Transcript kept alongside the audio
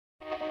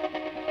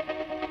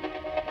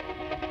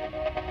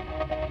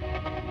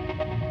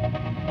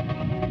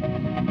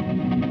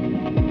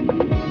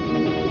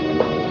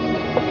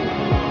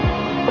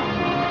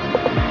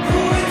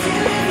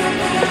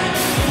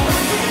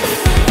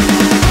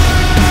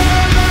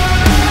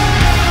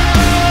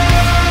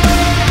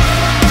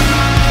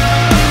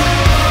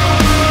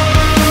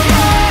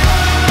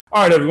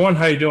All right, everyone.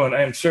 How you doing?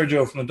 I am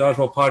Sergio from the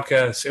Dodgeball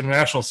Podcast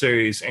International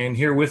Series, and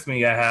here with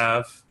me I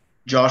have.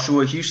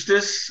 Joshua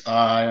Huestis.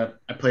 I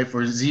play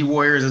for Z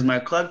Warriors as my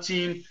club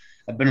team.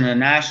 I've been on the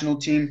national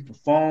team for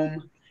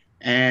foam,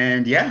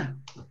 and yeah,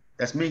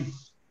 that's me.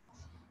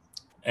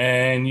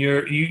 And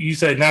you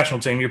said national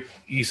team.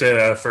 You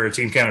said for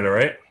Team Canada,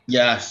 right?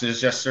 Yes, it's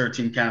just Sir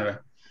Team Canada.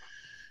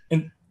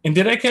 And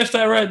did I catch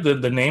that right?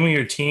 The name of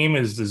your team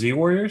is the Z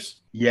Warriors.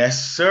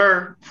 Yes,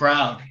 sir.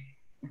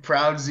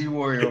 Proud Z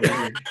Warrior over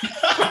here.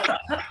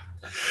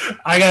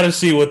 I got to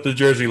see what the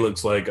jersey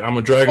looks like. I'm a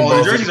Oh, the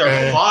Dragonball Z jerseys are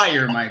fan.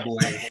 fire, my boy.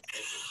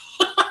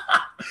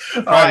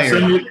 All right,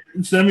 Fire.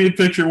 send me a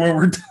picture when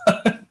we're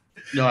done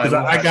No, I because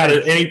will. I got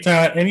it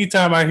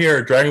anytime I hear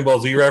a Dragon Ball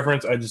Z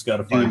reference, I just got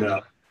to find Dude,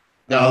 out.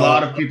 a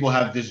lot of people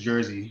have this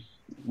jersey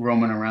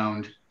roaming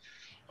around.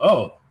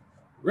 Oh,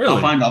 really?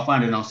 I'll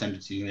find it and I'll send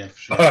it to you. Yeah,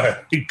 for All sure.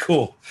 right,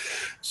 cool.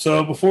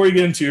 So before we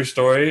get into your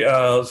story,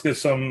 let's get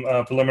some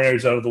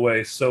preliminaries out of the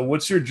way. So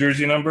what's your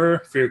jersey number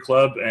for your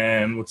club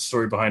and what's the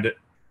story behind it?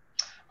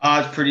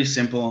 It's pretty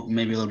simple,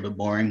 maybe a little bit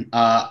boring.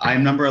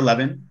 I'm number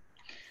 11.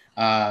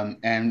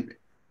 And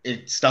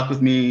it stuck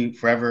with me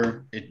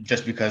forever.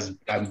 Just because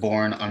I'm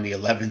born on the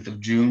 11th of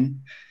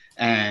June,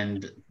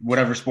 and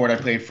whatever sport I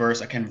played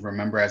first, I can't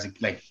remember as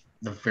like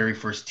the very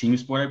first team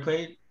sport I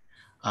played.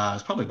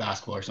 It's probably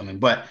basketball or something,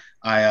 but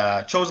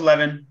I chose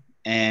 11,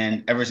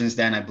 and ever since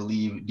then, I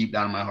believe deep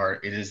down in my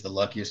heart, it is the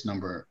luckiest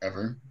number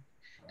ever,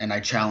 and I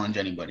challenge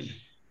anybody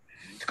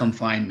to come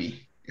find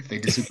me if they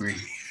disagree.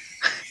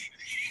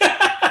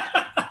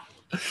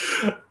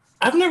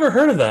 I've never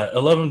heard of that.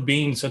 11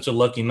 being such a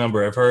lucky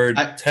number. I've heard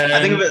I think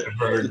of 10. it. I've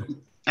heard.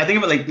 I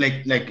think of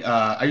it like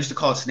I used to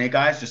call it snake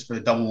eyes just for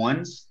the double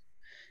ones,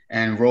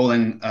 and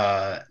rolling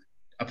a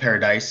pair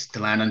of dice to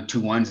land on two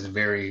ones is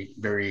very,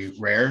 very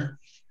rare.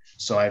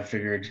 So I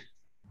figured,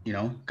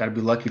 got to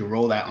be lucky to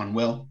roll that on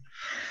Will.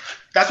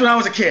 That's when I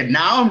was a kid.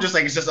 Now I'm just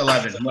like, it's just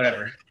 11,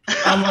 whatever.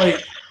 I'm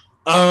like,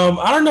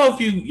 I don't know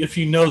if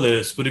you know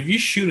this, but if you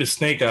shoot a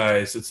snake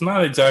eyes, it's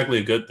not exactly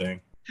a good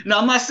thing. No,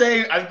 I'm not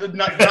saying I'm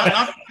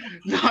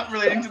not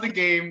relating to the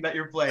game that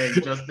you're playing,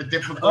 just the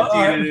difficulty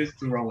it is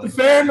to roll it.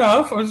 Fair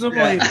enough. I was just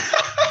Yeah.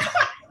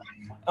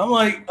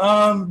 like,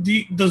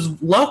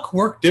 does luck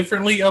work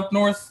differently up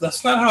north?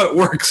 That's not how it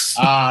works.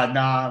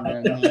 Nah,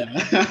 man.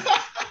 Nah.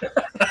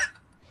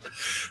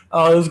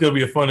 Oh, this is gonna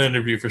be a fun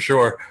interview for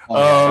sure.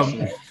 Oh,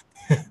 yeah,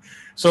 for sure.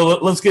 So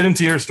let's get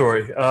into your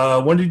story.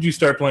 When did you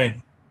start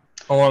playing?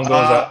 How long ago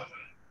was Uh, that?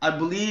 I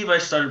believe I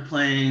started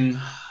playing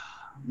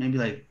maybe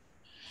like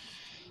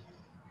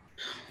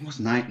almost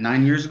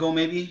 9 years ago,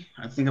 maybe.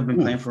 I think I've been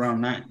Ooh. playing for around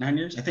 9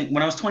 years. I think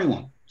when I was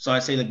 21. So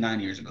I'd say like 9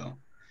 years ago.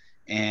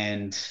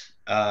 And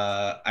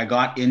I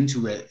got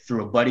into it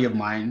through a buddy of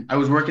mine. I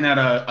was working at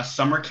a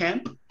summer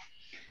camp,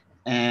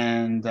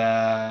 and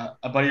a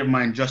buddy of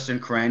mine, Justin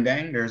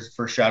Karandang, there's the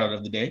first shout out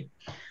of the day.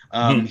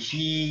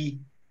 He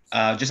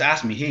just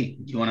asked me, "Hey,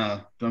 do you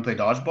wanna play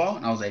dodgeball?"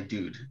 And I was like,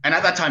 "Dude." And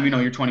at that time,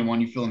 you're 21,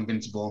 you feel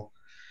invincible.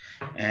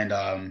 And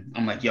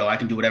I'm like, yo, I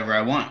can do whatever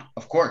I want.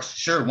 Of course,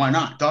 sure, why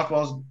not?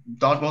 Dodgeball's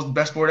the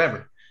best sport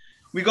ever.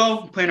 We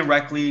go play in a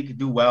rec league,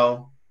 do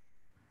well.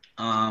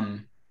 I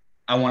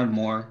wanted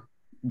more.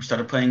 We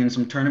started playing in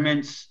some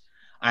tournaments,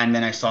 and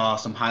then I saw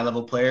some high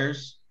level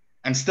players.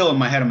 And still in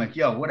my head, I'm like,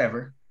 yo,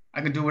 whatever.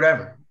 I can do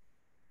whatever.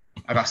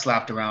 I got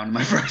slapped around in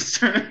my first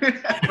tournament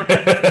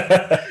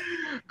ever.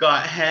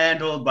 Got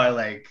handled by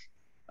like,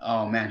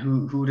 oh man,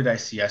 who did I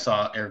see? I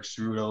saw Eric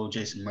Strudo,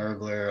 Jason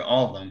Mergler,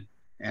 all of them,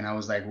 and I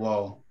was like,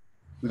 whoa,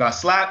 we got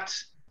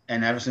slapped.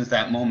 And ever since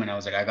that moment, I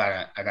was like, I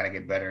gotta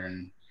get better.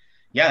 And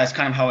yeah, that's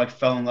kind of how I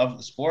fell in love with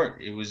the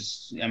sport. It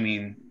was, I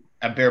mean,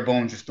 at bare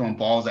bones, just throwing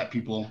balls at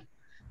people.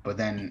 But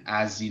then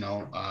as you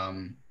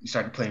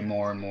start to play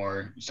more and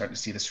more, you start to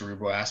see the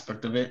cerebral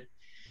aspect of it,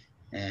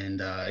 and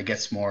it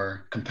gets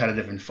more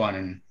competitive and fun.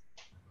 And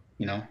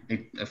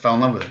I fell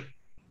in love with it.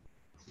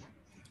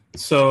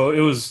 So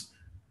it was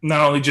not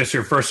only just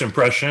your first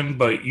impression,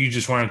 but you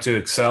just wanted to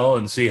excel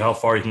and see how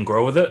far you can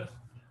grow with it.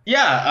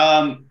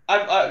 Yeah,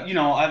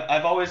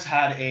 I've always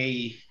had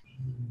a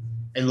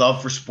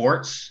love for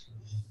sports,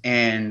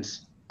 and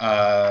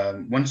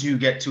once you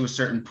get to a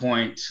certain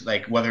point,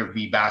 like whether it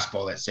be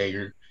basketball, let's say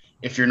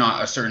if you're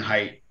not a certain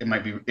height,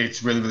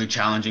 it's really really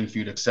challenging for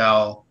you to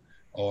excel,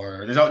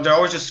 or there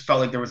always just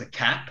felt like there was a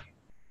cap.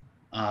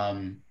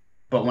 Um,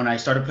 but when I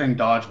started playing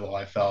dodgeball,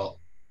 I felt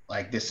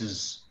like this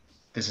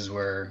is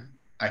where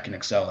I can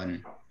excel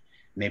and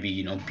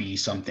maybe be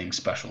something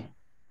special.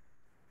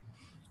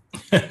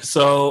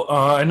 So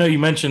I know you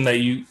mentioned that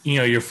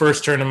your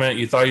first tournament,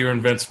 you thought you were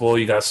invincible,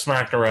 you got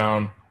smacked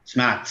around,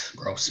 Smacked,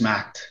 bro,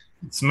 smacked.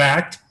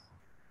 smacked.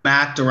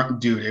 Smacked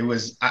around, dude. It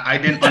was I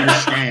didn't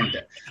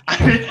understand.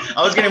 I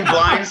was getting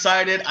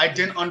blindsided. I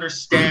didn't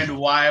understand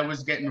why I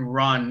was getting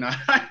run.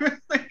 I was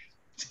like,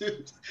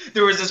 dude,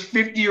 there was this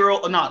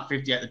 50-year-old, not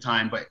 50 at the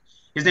time, but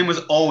his name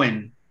was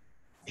Owen.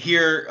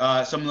 Here,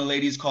 some of the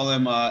ladies call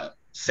him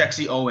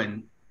Sexy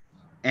Owen,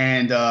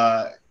 and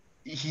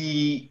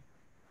he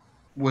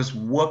was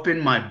whooping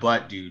my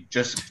butt, dude.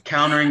 Just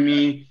countering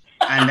me.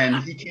 And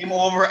then he came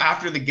over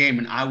after the game,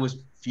 and I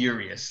was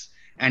furious.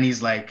 And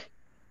he's like,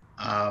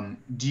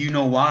 do you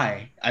know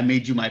why I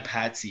made you my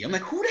patsy? I'm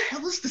like, who the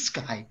hell is this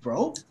guy,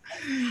 bro?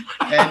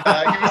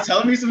 And he was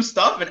telling me some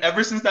stuff. And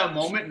ever since that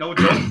moment, no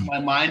joke, my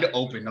mind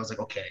opened. I was like,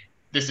 okay,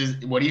 this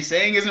is what he's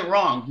saying isn't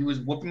wrong. He was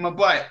whooping my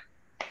butt.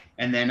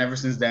 And then ever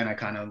since then, I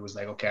kind of was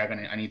like, okay,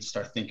 I need to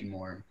start thinking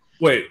more.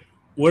 Wait,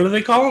 what do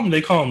they call him?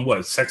 They call him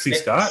what? Sexy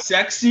Scott?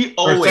 Sexy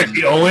Owen. Or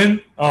Sexy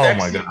Owen? Oh Sexy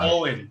my god.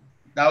 Owen.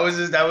 That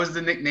was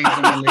the nickname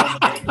from the league.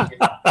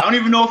 I don't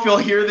even know if you'll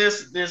hear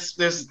this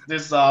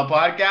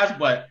podcast,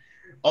 but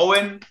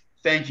Owen,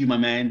 thank you, my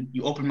man.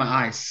 You opened my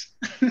eyes.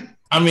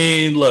 I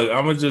mean, look,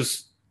 I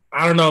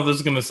don't know if this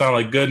is going to sound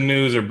like good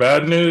news or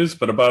bad news,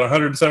 but about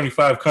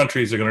 175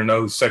 countries are going to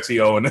know who Sexy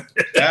Owen is.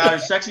 Yeah,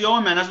 Sexy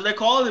Owen, man. That's what they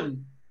called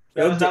him.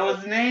 That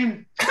was the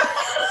name.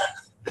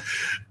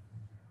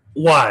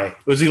 Why?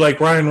 Was he like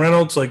Ryan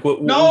Reynolds? Like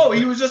what? No,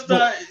 he was just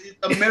a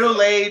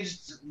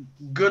middle-aged,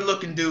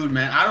 good-looking dude,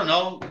 man. I don't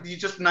know. He's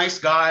just a nice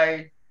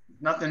guy.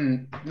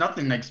 Nothing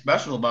like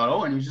special about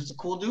Owen. He's just a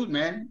cool dude,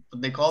 man.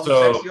 But they called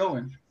him Sexy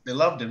Owen. They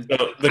loved him.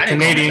 So the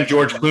Canadian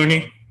George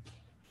Clooney?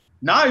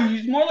 No,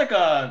 he's more like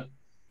a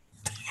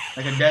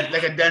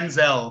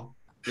Denzel.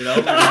 You know,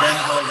 like a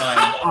Denzel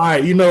guy. All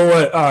right, you know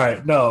what? All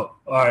right, no.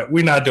 All right,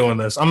 we're not doing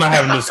this. I'm not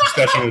having this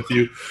discussion with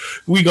you.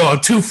 We going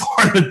too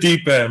far in the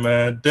deep end,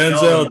 man.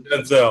 Denzel.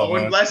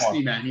 Owen blessed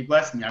me, man. He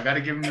blessed me. I got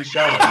to give him a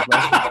shout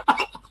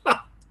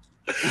out.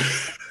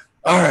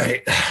 All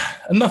right,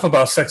 enough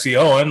about Sexy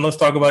Owen. Let's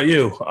talk about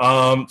you.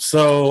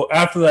 So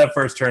after that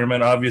first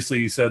tournament, obviously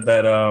you said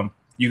that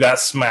you got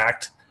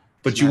smacked,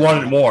 but you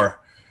wanted more.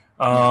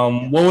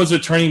 What was the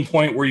turning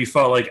point where you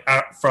felt like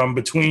from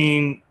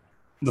between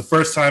the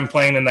first time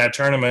playing in that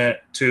tournament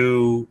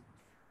to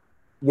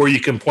where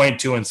you can point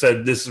to and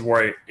said, this is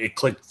where it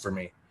clicked for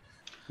me?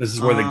 This is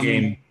where the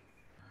game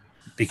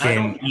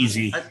became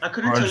easy. I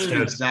couldn't tell you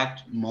an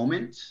exact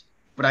moment,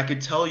 but I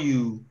could tell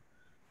you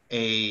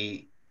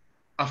a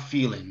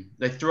feeling.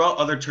 Like throughout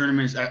other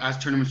tournaments, as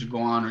tournaments would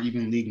go on, or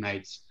even league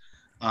nights,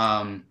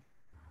 I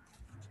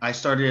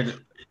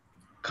started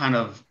kind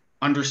of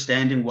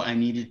understanding what I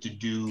needed to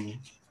do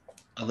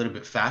a little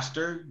bit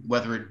faster,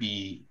 whether it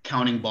be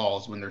counting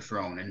balls when they're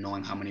thrown and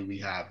knowing how many we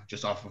have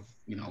just off of,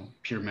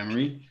 pure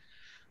memory,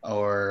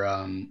 or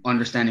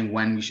understanding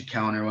when we should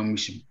counter, when we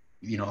should,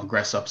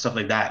 aggress up, stuff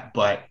like that.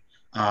 But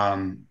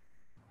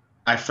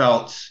I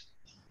felt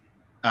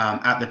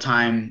at the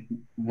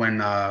time when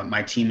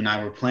my team and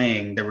I were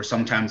playing, there were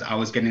sometimes I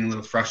was getting a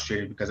little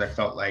frustrated because I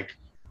felt like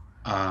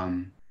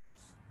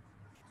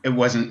it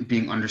wasn't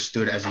being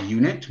understood as a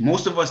unit.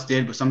 Most of us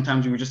did, but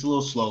sometimes we were just a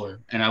little slower,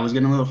 and I was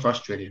getting a little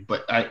frustrated,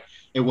 but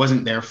it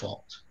wasn't their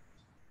fault.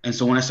 And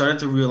so when I started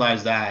to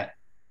realize that,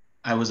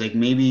 I was like,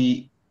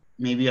 maybe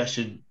I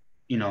should,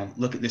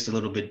 look at this a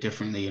little bit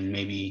differently and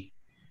maybe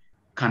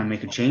kind of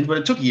make a change. But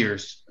it took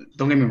years.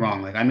 Don't get me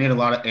wrong. Like, I made a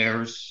lot of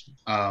errors.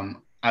 I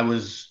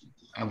was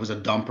a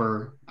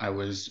dumper. I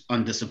was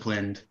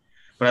undisciplined,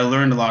 but I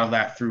learned a lot of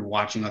that through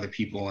watching other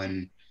people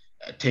and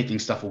taking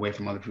stuff away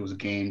from other people's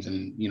games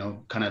and,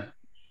 kind of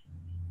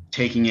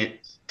taking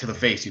it to the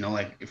face,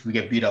 like if we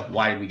get beat up,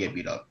 why did we get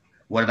beat up?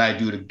 What did I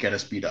do to get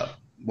us beat up?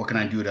 What can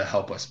I do to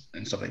help us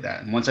and stuff like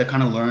that? And once I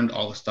kind of learned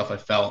all the stuff I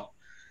felt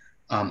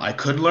I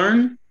could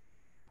learn,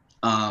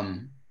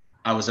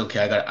 I was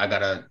okay. I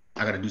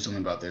gotta do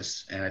something about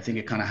this. And I think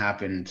it kind of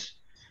happened.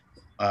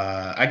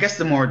 I guess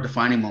the more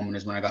defining moment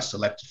is when I got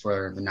selected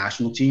for the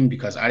national team,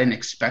 because I didn't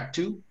expect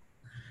to.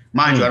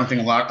 Mind you, I don't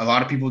think a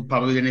lot of people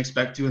probably didn't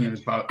expect to, and there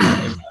was probably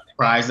a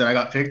surprise that I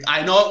got picked.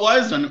 I know it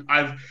was, and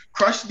I've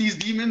crushed these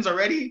demons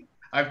already.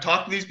 I've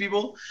talked to these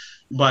people,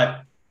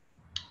 but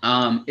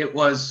I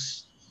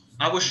was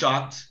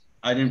shocked.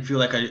 I didn't feel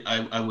like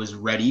I was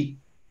ready,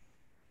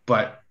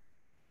 but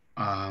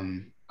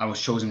I was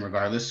chosen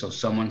regardless. So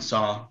someone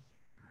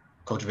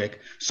Coach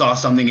Vic saw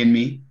something in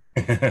me,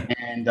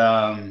 and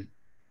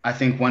I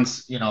think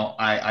once,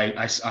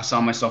 I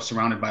saw myself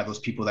surrounded by those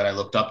people that I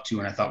looked up to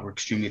and I thought were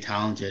extremely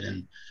talented,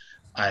 and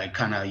I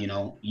kind of,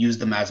 used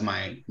them as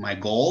my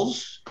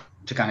goals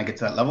to kind of get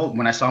to that level.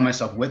 When I saw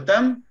myself with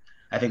them,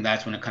 I think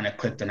that's when it kind of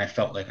clicked, and I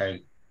felt like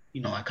I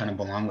kind of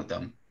belong with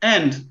them.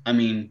 And I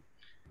mean,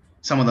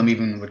 some of them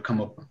even would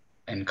come up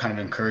and kind of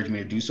encourage me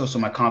to do so. So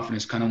my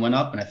confidence kind of went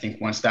up. And I think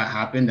once that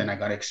happened and I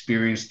got to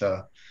experience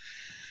the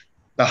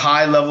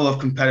high level of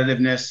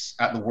competitiveness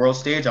at the world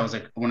stage, I was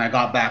like, when I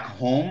got back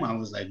home, I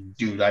was like,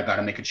 dude, I got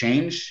to make a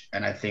change.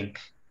 And I think,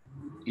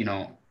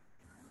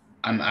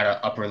 I'm at an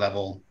upper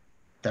level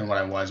than what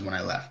I was when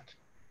I left.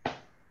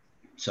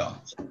 So.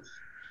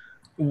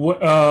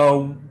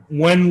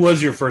 When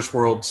was your first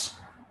Worlds?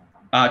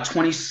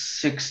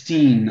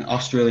 2016,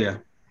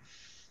 Australia.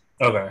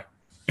 Okay.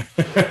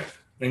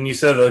 And you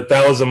said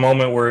that was a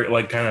moment where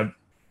it kind of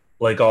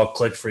all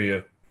clicked for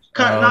you.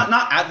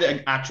 Not at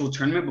the actual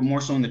tournament, but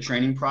more so in the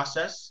training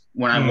process.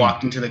 When I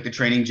walked into the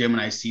training gym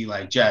and I see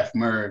Jeff,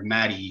 Merg,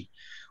 Maddie,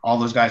 all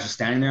those guys are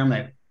standing there, I'm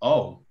like,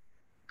 oh,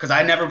 because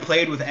I never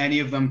played with any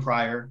of them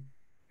prior.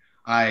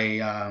 A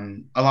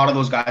lot of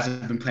those guys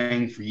have been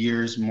playing for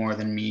years more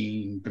than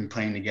me, been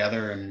playing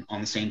together and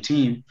on the same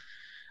team.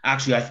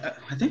 Actually,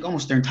 I think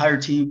almost their entire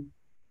team,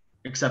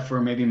 except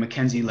for maybe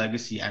Mackenzie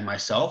Legacy and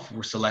myself,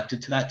 were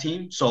selected to that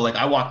team. So like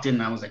I walked in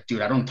and I was like,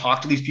 dude, I don't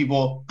talk to these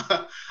people.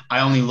 I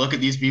only look at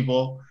these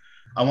people.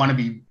 I want to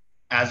be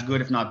as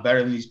good, if not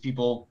better than these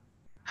people.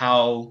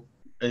 How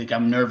like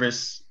I'm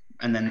nervous.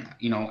 And then,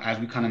 as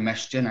we kind of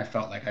meshed in, I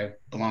felt like I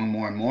belong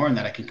more and more and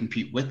that I can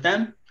compete with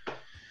them.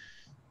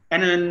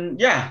 And then,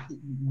 yeah,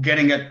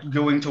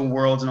 going to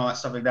worlds and all that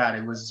stuff like that.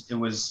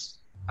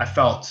 I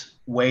felt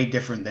way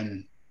different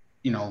than,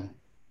 you know,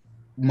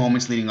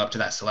 moments leading up to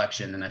that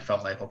selection. And I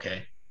felt like,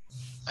 okay,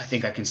 I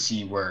think I can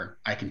see where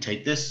I can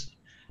take this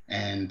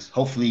and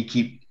hopefully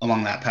keep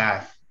along that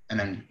path. And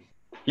then,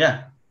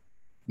 yeah,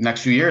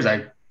 next few years,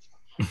 I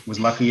was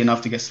lucky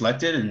enough to get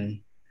selected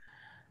and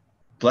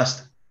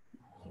blessed.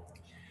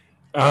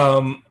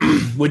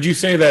 Would you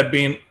say that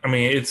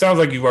it sounds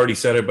like you've already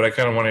said it, but I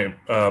kind of want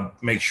to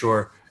make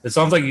sure. It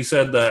sounds like you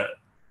said that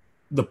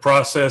the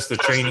process, the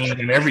training,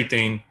 and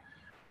everything.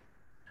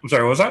 I'm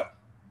sorry, what was that?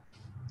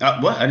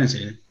 What? I didn't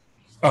say it.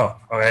 Oh,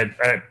 okay.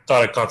 I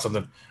thought I caught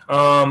something.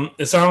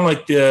 It sounded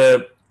like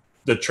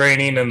the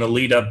training and the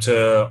lead up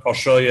to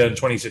Australia in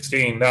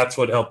 2016, that's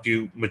what helped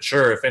you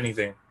mature, if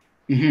anything.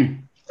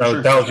 Mm-hmm.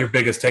 That was your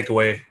biggest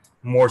takeaway,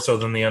 more so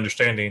than the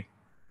understanding.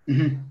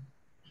 Mm-hmm.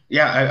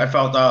 Yeah, I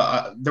felt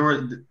there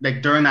were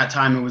like during that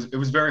time it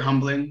was very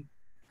humbling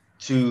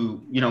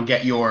to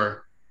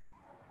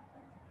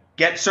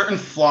get certain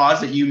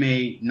flaws that you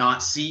may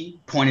not see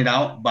pointed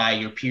out by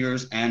your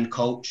peers and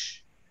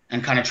coach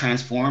and kind of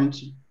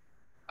transformed.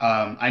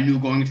 I knew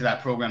going into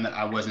that program that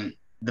I wasn't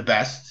the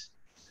best,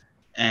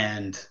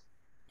 and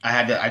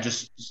I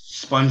just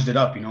sponged it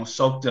up,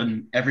 soaked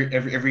in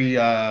every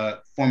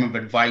form of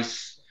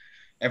advice,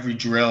 every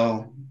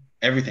drill,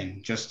 everything,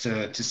 just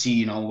to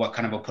see, what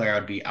kind of a player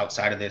I'd be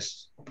outside of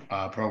this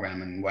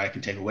program and what I can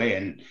take away.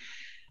 And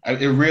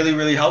it really,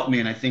 really helped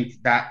me. And I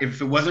think that if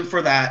it wasn't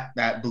for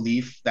that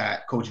belief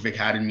that Coach Vic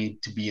had in me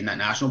to be in that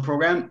national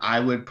program, I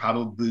would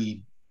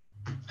probably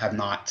have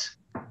not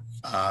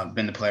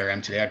been the player I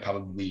am today. I'd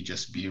probably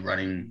just be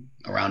running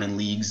around in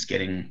leagues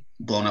getting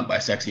blown up by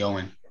Sexy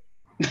Owen.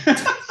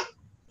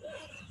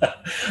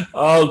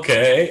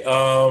 Okay.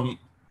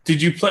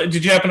 Did you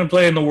happen to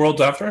play in the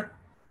Worlds after?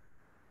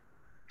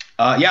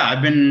 Yeah,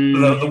 I've been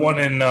the one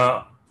in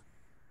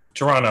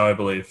Toronto, I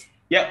believe.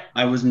 Yeah,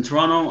 I was in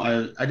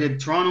Toronto. I did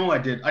Toronto. I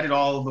did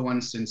all of the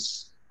ones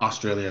since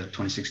Australia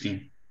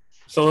 2016.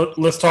 So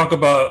let's talk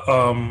about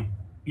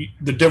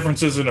the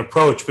differences in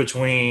approach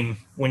between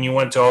when you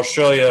went to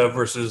Australia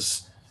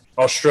versus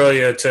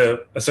Australia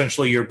to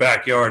essentially your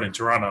backyard in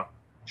Toronto.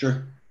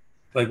 Sure.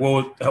 Like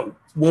what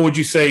would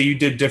you say you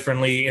did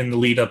differently in the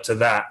lead up to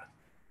that?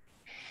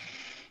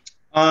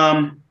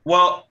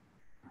 Well,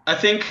 I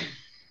think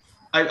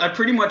I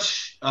pretty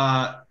much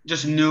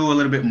just knew a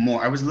little bit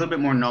more. I was a little bit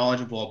more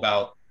knowledgeable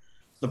about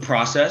the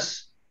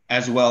process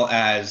as well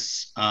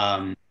as,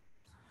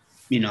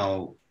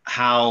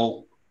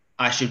 how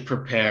I should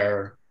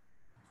prepare,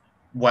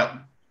 what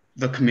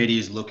the committee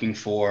is looking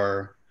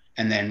for.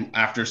 And then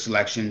after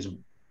selections,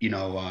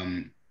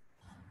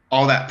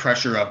 all that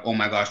pressure of, oh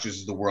my gosh, this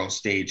is the world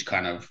stage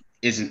kind of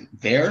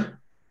isn't there.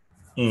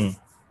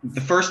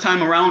 The first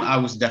time around, I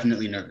was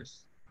definitely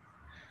nervous.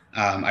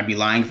 I'd be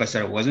lying if I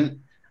said it wasn't.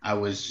 I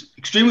was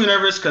extremely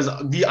nervous because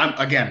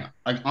again,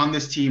 on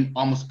this team,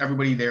 almost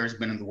everybody there has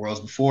been in the Worlds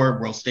before,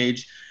 world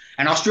stage.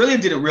 And Australia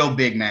did it real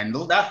big, man.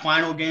 That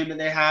final game that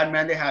they had,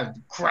 man, they had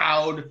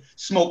crowd,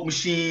 smoke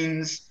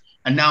machines,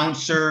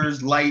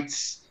 announcers,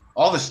 lights,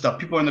 all this stuff.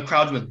 People in the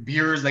crowds with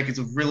beers, like it's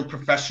a real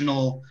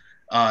professional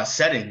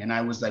setting. And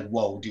I was like,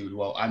 whoa, dude,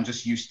 well, I'm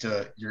just used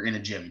to you're in a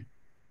gym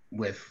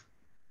with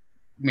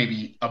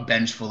maybe a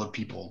bench full of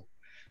people.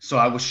 So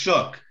I was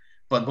shook.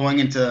 But going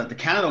into the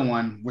Canada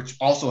one, which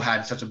also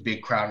had such a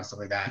big crowd and stuff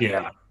like that,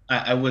 yeah,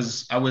 I don't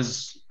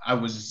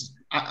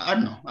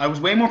know. I was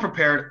way more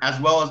prepared, as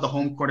well as the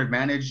home court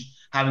advantage,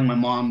 having my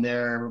mom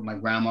there, my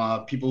grandma,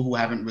 people who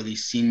haven't really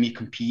seen me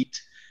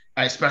compete,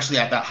 especially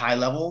at that high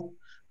level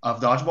of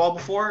dodgeball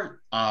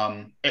before.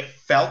 It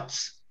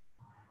felt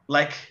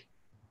like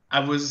I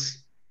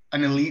was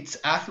an elite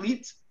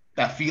athlete.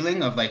 That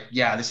feeling of like,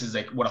 yeah, this is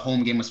like what a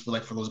home game must feel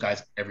like for those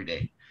guys every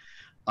day.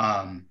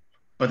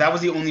 But that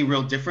was the only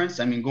real difference.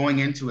 I mean, going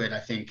into it, I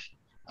think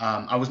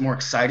I was more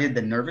excited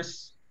than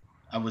nervous.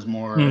 I was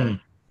more,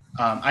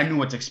 I knew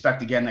what to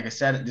expect. Again, like I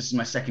said, this is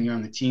my second year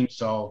on the team,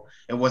 so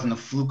it wasn't a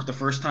fluke the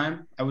first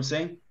time, I would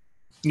say.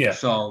 Yeah.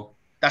 So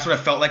that's what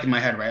I felt like in my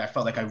head, right? I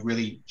felt like I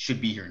really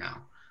should be here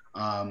now.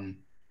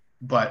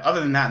 But other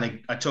than that,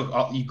 like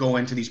you go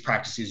into these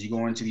practices, you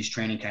go into these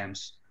training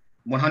camps,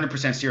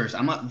 100% serious.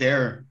 I'm not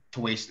there to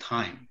waste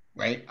time,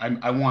 right? I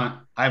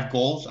have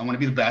goals. I want to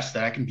be the best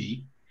that I can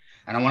be.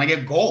 And I want to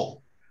get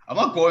gold. I'm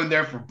not going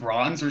there for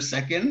bronze or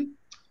second.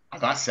 I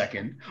got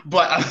second,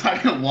 but I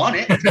didn't want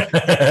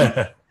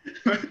it.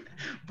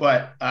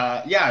 But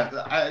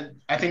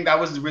I think that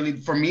was really,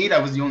 for me,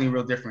 that was the only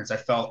real difference. I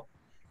felt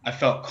I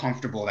felt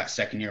comfortable that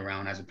second year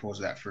round as opposed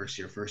to that first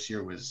year. First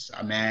year was,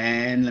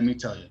 man, let me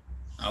tell you,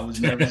 I was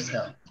nervous as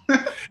hell.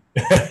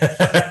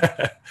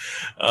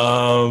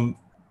 um,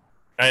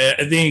 I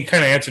think you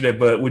kind of answered it,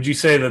 but would you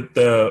say that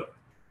the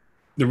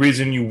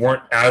reason you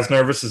weren't as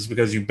nervous is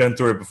because you've been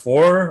through it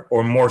before,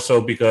 or more so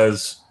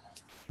because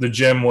the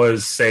gym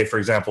was, say, for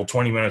example,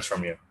 20 minutes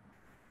from you?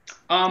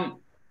 A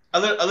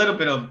little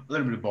bit of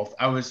both.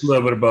 I was A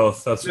little bit of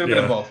both. a little bit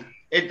of both.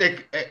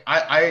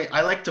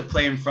 I like to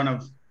play in front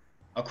of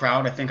a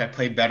crowd. I think I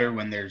play better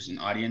when there's an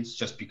audience,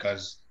 just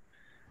because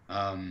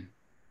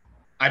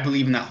I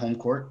believe in that home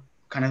court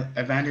kind of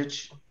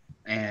advantage,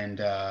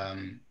 and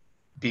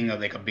being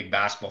like a big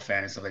basketball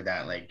fan and stuff like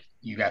that. Like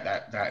you got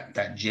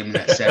that gym in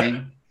that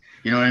setting.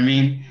 You know what I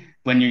mean?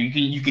 When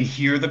you can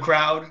hear the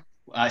crowd,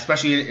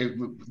 especially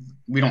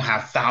we don't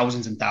have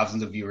thousands and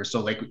thousands of viewers, so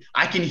like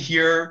I can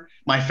hear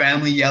my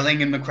family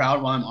yelling in the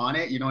crowd while I'm on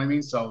it. You know what I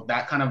mean? So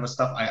that kind of a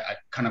stuff I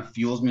kind of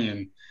fuels me,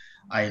 and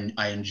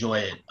I enjoy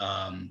it.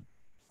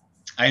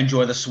 I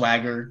enjoy the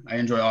swagger. I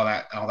enjoy all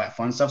that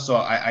fun stuff. So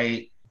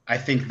I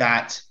think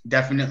that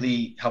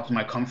definitely helps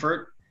my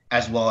comfort,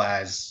 as well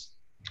as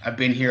I've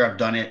been here, I've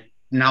done it.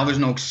 Now there's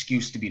no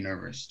excuse to be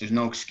nervous. There's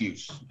no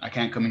excuse. I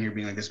can't come in here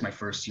being like, this is my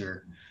first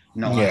year.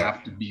 No, yeah. I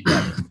have to be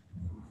better.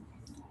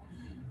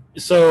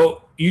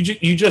 So you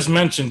just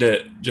mentioned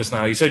it just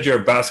now. You said you're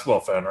a basketball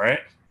fan, right?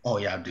 Oh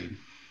yeah, dude.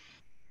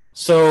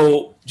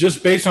 So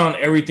just based on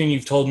everything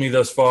you've told me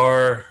thus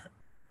far,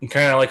 and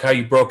kind of like how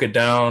you broke it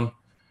down,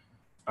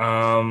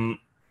 not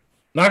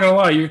gonna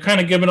lie, you're kind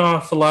of giving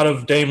off a lot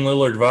of Dame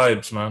Lillard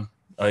vibes, man.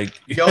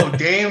 Like, yo,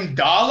 Dame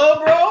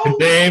Dollar, bro.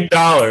 Dame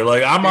Dollar.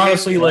 Like, I'm Dame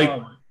honestly like,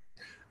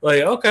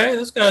 okay,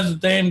 this guy's a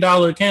Dame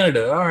Dollar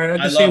candidate. All right, I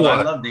can see why.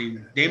 I love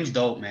Dame. Dame's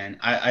dope, man.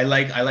 I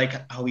like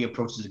how he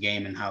approaches the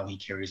game and how he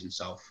carries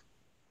himself.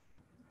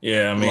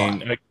 Yeah, I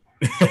mean,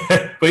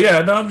 but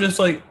yeah, no, I'm just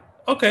like,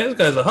 okay, this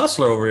guy's a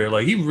hustler over here.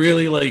 Like, he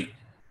really, like,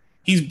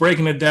 he's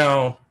breaking it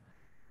down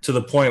to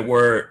the point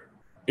where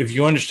if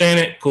you understand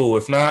it, cool.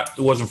 If not,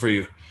 it wasn't for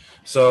you.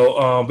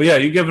 So, but yeah,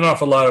 you're giving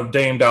off a lot of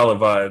Dame Dollar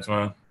vibes,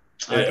 man.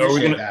 I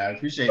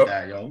appreciate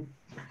that, yo.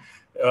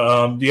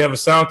 Do you have a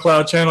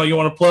SoundCloud channel you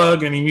want to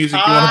plug? Any music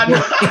you want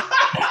to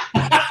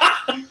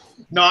plug?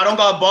 No, I don't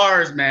got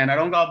bars, man. I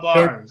don't got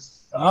bars.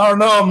 I don't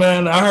know,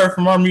 man. I heard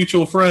from our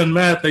mutual friend,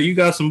 Matt, that you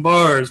got some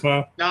bars,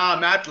 man. Nah,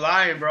 Matt's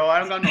lying, bro. I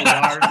don't got no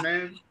bars,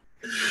 man.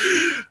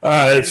 All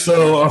right,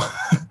 so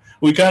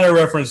we kind of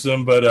referenced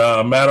him,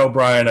 but Matt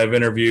O'Brien I've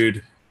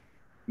interviewed.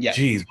 Yeah.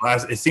 Jeez,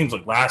 it seems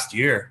like last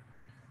year.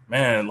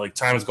 Man, like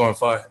time is going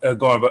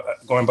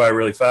by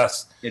really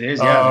fast. It is,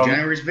 yeah.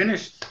 January's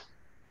finished.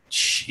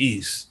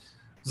 Jeez.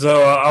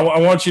 So I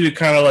want you to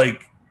kind of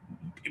like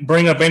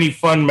bring up any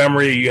fun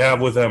memory you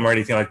have with him or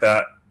anything like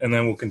that, and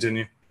then we'll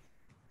continue.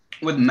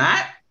 With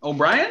Matt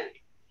O'Brien?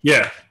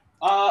 Yeah.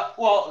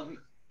 Well,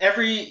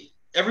 every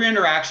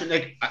interaction,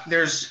 like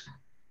there's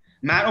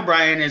Matt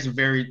O'Brien is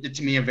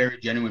to me a very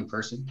genuine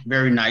person,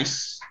 very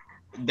nice.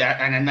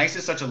 And nice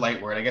is such a light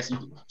word. I guess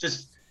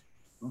just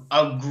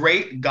a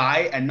great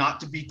guy, and not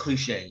to be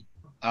cliche,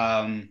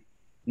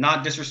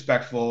 not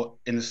disrespectful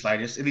in the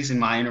slightest, at least in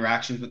my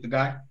interactions with the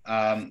guy.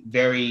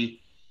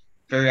 Very,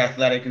 very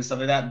athletic and stuff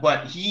like that.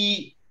 But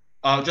he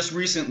just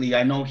recently,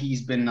 I know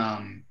he's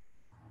been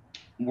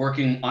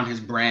working on his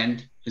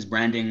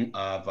branding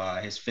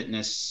of his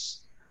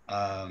fitness,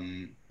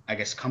 I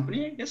guess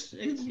company. I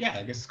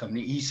guess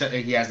company. He said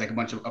he has like a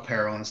bunch of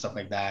apparel and stuff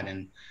like that,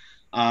 and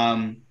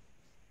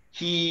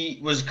he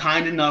was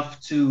kind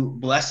enough to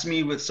bless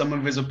me with some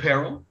of his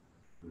apparel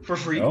for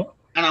free. Oh.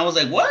 And I was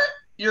like, what?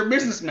 You're a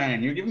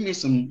businessman. You're giving me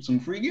some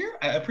free gear?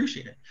 I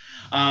appreciate it.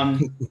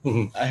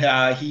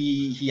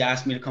 He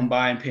asked me to come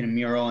by and paint a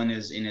mural in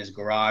his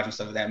garage and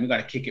stuff like that. And we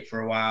got to kick it for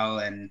a while.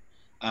 And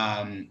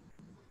then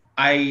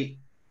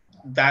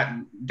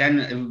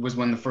it was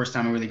when the first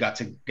time I really got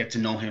to get to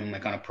know him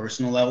like on a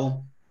personal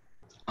level.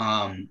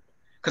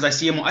 Because I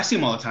see him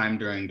all the time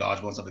during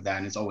dodgeball and stuff like that,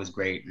 and it's always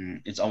great,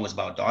 and it's always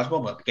about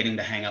dodgeball. But getting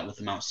to hang out with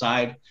him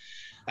outside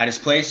at his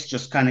place,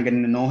 just kind of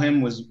getting to know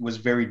him was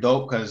very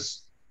dope.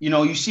 Because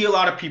you see a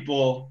lot of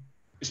people,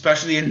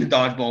 especially in the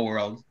dodgeball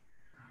world,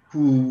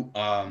 who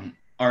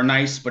are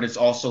nice, but it's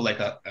also like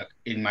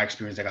in my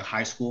experience, like a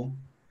high school.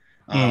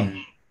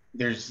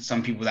 There's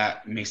some people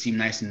that may seem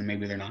nice and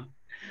maybe they're not.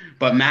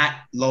 But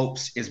Matt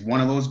Lopes is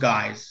one of those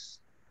guys,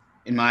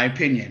 in my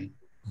opinion,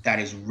 that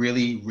is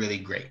really, really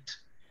great.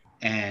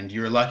 And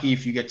you're lucky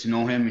if you get to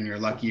know him, and you're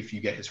lucky if you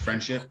get his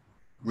friendship.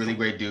 Really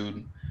great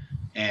dude.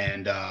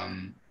 And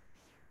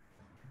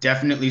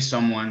definitely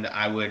someone that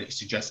I would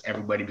suggest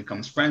everybody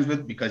becomes friends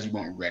with, because you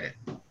won't regret it.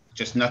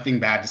 Just nothing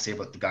bad to say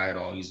about the guy at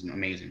all. He's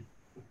amazing.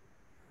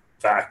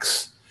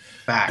 Facts.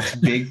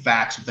 Big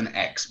facts with an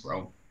X,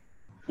 bro.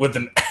 With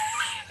an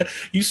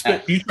you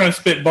trying to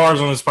spit bars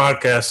on this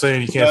podcast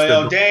saying you can't spit.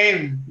 Yo,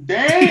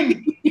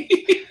 Dame.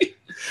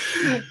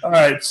 All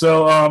right,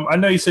 so I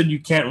know you said you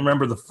can't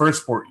remember the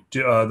first sport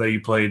that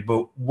you played,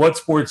 but what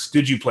sports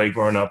did you play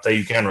growing up that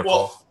you can recall?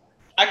 Well,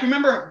 I can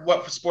remember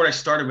what sport I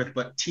started with,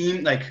 but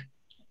team, like,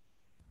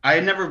 I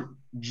never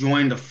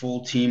joined a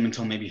full team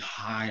until maybe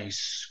high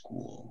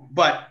school.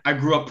 But I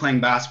grew up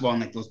playing basketball in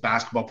like those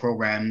basketball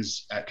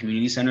programs at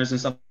community centers and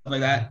stuff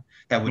like that,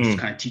 that would just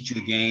kind of teach you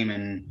the game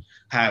and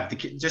have the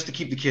just to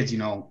keep the kids,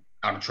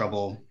 out of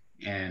trouble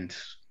and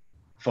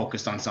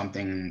focused on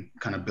something and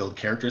kind of build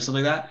character, stuff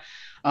like that.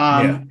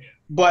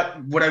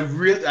 But what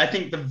I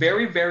think the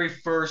very, very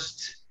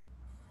first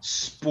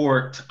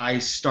sport I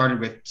started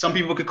with, some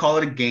people could call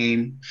it a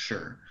game,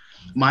 sure.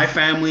 My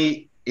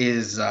family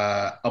is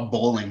a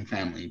bowling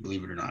family,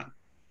 believe it or not.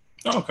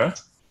 Oh, okay.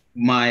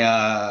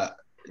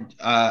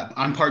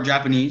 I'm part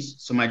Japanese,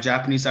 so my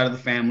Japanese side of the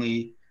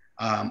family,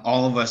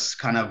 all of us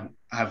kind of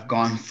have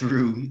gone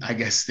through, I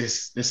guess,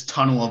 this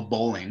tunnel of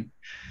bowling,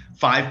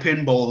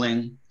 5-pin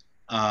bowling,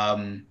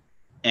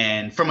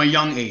 and from a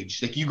young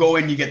age. Like, you go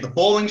in, you get the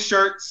bowling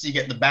shirts, you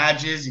get the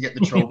badges, you get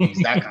the trophies,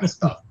 that kind of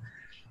stuff.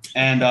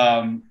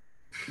 And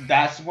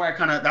that's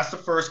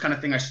the first kind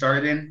of thing I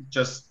started in.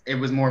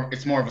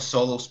 It's more of a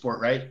solo sport,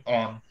 right?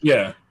 That's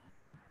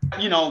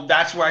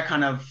where I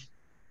kind of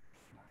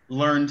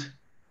learned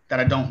that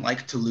I don't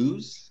like to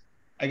lose,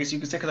 I guess you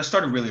could say, because I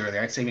started really early.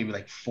 I'd say maybe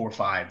like 4 or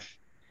 5.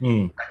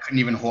 I couldn't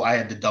even hold. I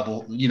had the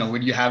double,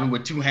 when you have it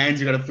with 2 hands,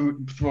 you got to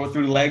throw it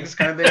through the legs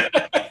kind of thing.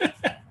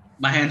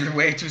 My hands are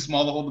way too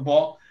small to hold the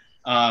ball.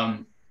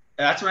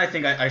 That's when I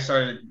think I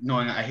started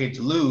knowing I hate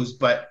to lose.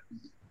 But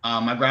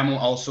my grandma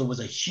also was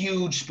a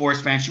huge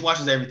sports fan. She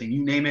watches everything.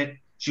 You name it,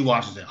 she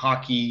watches it.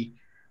 Hockey,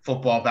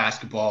 football,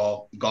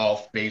 basketball,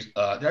 golf,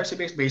 baseball,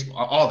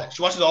 all that.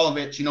 She watches all of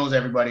it. She knows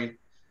everybody.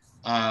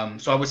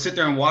 So I would sit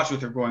there and watch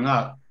with her growing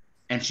up,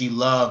 and she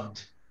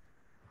loved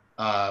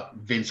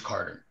Vince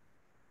Carter.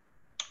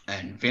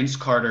 And Vince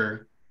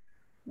Carter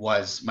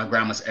was my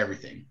grandma's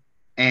everything.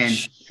 And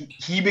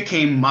he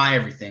became my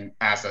everything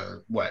as I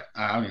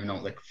don't even know,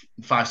 like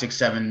 5, 6,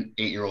 7,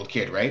 8-year-old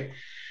kid, right?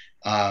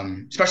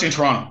 Especially in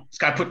Toronto. This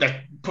guy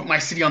put my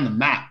city on the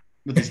map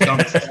with his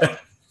dunks.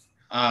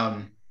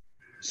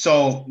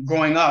 So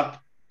growing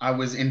up, I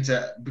was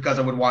because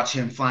I would watch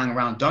him flying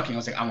around dunking, I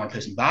was like, I want to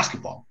play some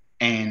basketball.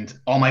 And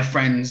all my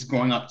friends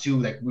growing up too,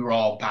 like, we were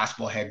all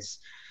basketball heads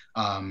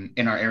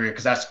in our area,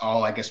 because that's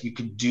all I guess we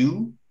could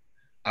do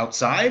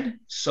outside.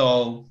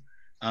 So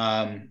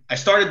I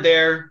started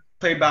there,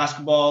 played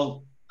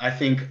basketball. I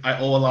think I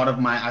owe a lot of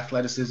my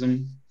athleticism,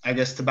 I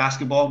guess, to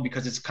basketball,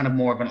 because it's kind of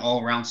more of an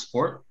all-around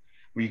sport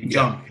where you can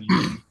jump, you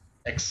can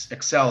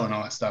excel and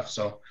all that stuff.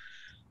 So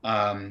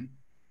and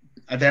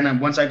then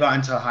once I got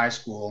into high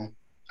school,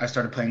 I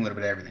started playing a little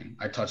bit of everything.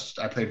 I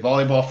played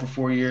volleyball for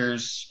 4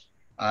 years.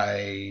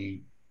 I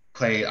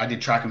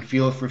did track and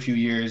field for a few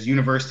years.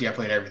 University, I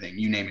played everything,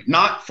 you name it.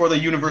 Not for the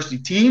university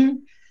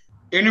team,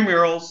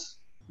 intramurals,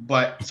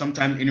 but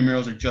sometimes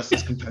intramurals are just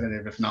as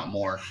competitive, if not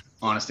more,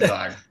 honest to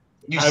God.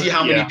 You see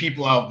how many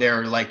people out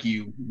there like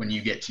you when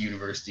you get to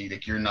university.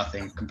 Like, you're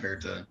nothing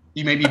compared to,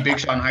 you may be a big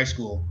shot in high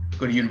school,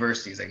 go to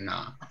university, it's like,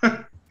 nah.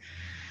 I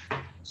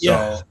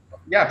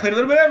played a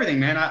little bit of everything,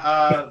 man.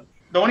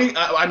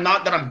 I'm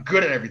not that I'm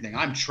good at everything.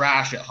 I'm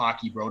trash at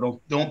hockey, bro.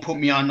 Don't put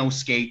me on no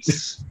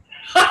skates.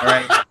 All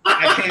right,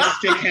 I can't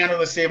stick handle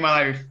to save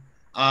my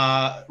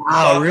life.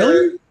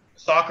 Really?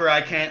 Soccer,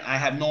 I can't. I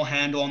have no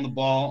handle on the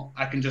ball.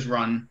 I can just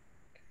run.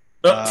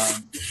 But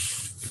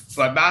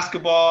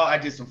basketball, I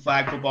did some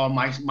flag football.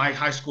 My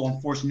high school,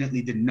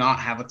 unfortunately, did not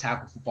have a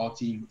tackle football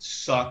team. It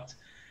sucked.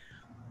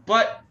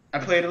 But I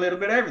played a little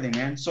bit of everything,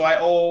 man. So I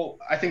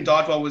think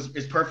dodgeball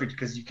is perfect,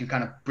 because you can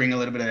kind of bring a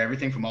little bit of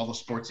everything from all those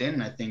sports in.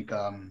 And I think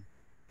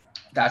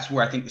that's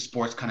where I think the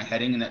sport's kind of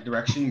heading, in that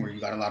direction, where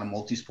you got a lot of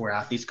multi-sport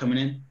athletes coming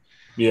in.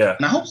 Yeah.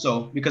 And I hope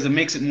so, because it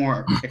makes it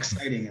more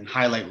exciting and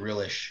highlight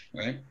real-ish,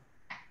 right?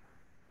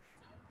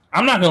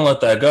 I'm not gonna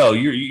let that go.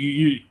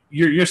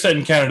 You're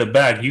setting Canada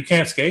back. You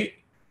can't skate,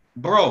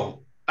 bro.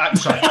 I'm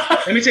sorry.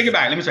 Let me take it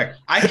back.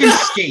 I can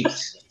skate.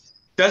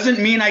 Doesn't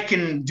mean I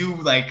can do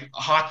like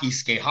hockey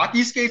skate.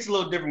 Hockey skate's a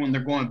little different when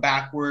they're going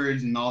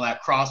backwards and all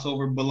that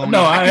crossover below.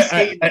 No, I can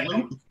skate in the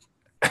loop.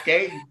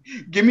 Okay,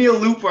 give me a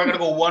loop where I'm gonna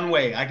go one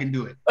way. I can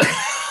do it.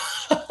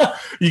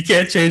 You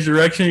can't change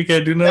direction. You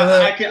can't do none of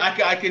that. I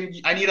can.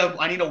 I need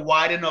a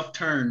wide enough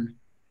turn,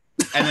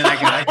 and then I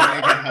can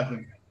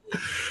happen.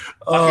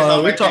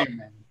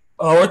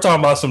 We're talking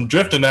about some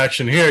drifting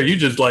action here. You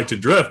just like to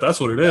drift.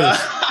 That's what it is.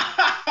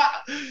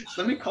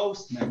 Let me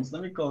coast, man.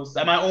 Let me coast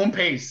at my own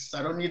pace.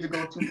 I don't need to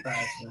go too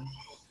fast, man.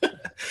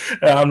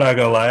 I'm not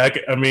gonna lie.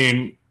 I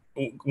mean,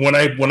 when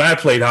I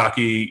played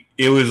hockey,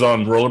 it was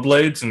on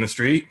rollerblades in the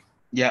street.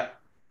 Yeah.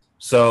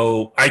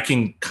 So I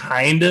can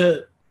kind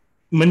of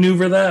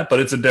maneuver that, but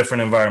it's a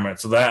different environment.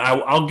 So that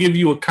I'll give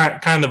you a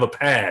kind of a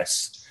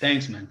pass.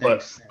 Thanks, man.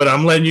 Thanks. But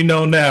I'm letting you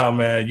know now,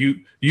 man.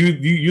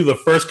 You're the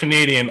first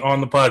Canadian on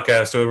the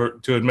podcast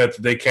to admit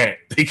that they can't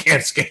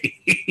skate.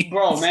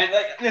 Bro, man,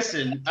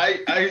 listen,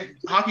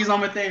 hockey's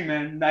not my thing,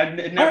 man.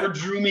 It never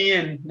drew me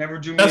in.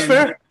 That's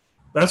fair.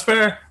 That's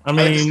fair. I mean,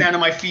 I like to stand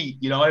on my feet.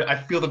 I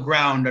feel the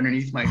ground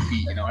underneath my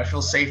feet. I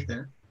feel safe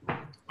there.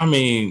 I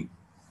mean,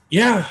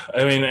 yeah.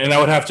 I mean, and I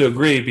would have to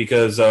agree,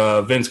 because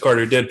Vince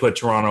Carter did put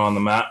Toronto on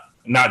the map,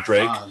 not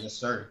Drake. Yes,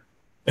 sir.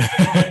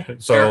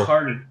 So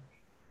Carter.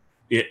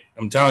 Yeah,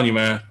 I'm telling you,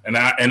 man. And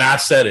I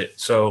said it.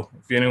 So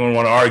if anyone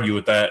want to argue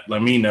with that,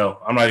 let me know.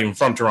 I'm not even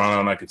from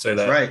Toronto, and I could say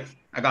that. That's right.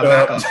 I got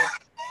backup.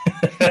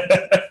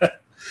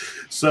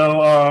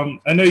 So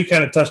I know you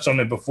kind of touched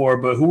on it before,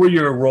 but who were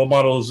your role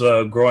models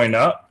growing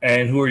up,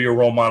 and who are your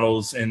role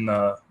models in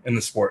the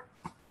sport?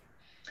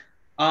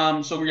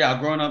 So yeah,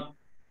 growing up,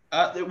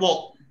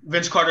 well,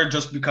 Vince Carter,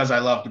 just because I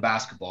loved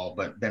basketball,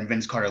 but then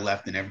Vince Carter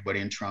left, and everybody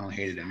in Toronto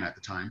hated him at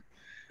the time.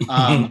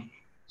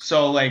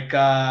 So like,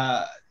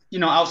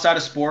 outside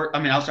of sport,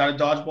 outside of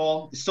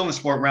dodgeball, it's still in the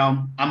sport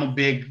realm. I'm a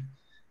big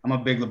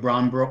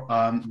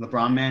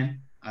LeBron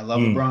man. I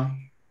love LeBron.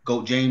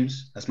 GOAT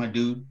James, that's my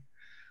dude.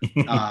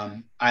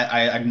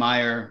 I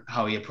admire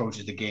how he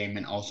approaches the game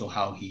and also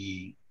how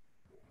he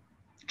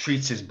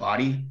treats his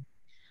body.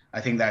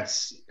 I think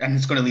and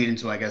it's going to lead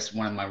into, I guess,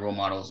 one of my role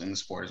models in the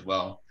sport as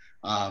well.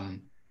 But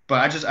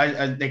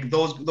I think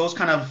those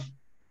kind of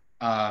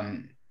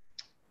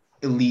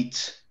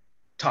elite,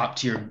 top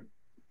tier,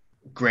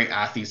 great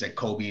athletes like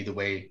Kobe, the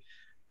way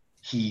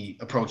he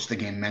approached the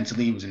game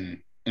mentally was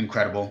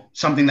incredible.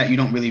 Something that you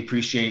don't really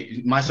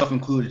appreciate, myself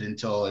included,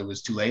 until it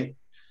was too late.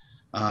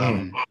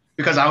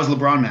 Because I was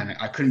LeBron man.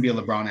 I couldn't be a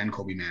LeBron and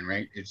Kobe man,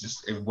 right? It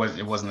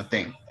wasn't a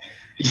thing.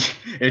 It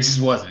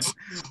just wasn't.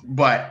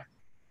 But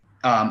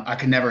I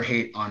could never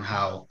hate on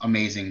how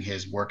amazing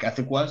his work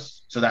ethic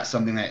was. So that's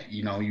something that,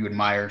 you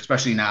admire,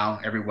 especially now.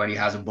 Everybody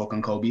has a book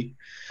on Kobe.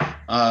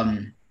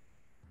 Tom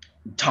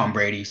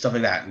Brady, stuff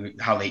like that,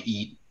 how they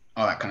eat,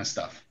 all that kind of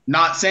stuff.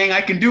 Not saying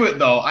I can do it,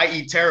 though. I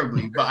eat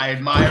terribly, but I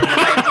admire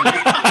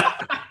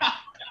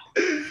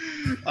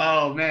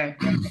Oh, man.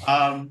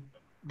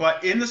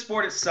 But in the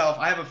sport itself,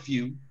 I have a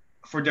few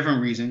for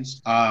different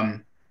reasons.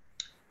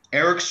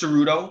 Eric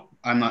Ceruto,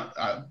 I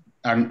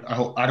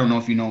don't know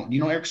if you know. Do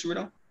you know Eric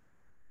Ceruto?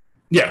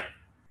 Yeah.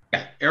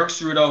 Yeah. Eric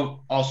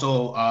Ceruto,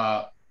 also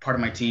part of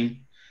my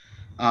team.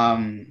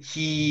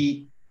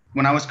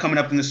 When I was coming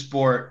up in the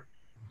sport,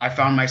 I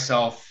found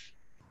myself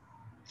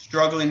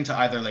struggling to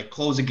either like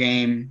close a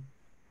game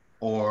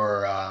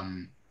or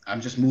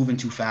I'm just moving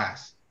too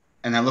fast.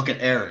 And I look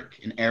at Eric,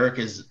 and Eric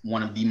is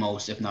one of the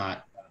most, if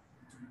not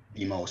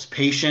the most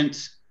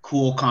patient,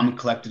 cool, calm, and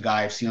collected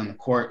guy I've seen on the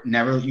court. You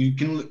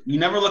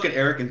never look at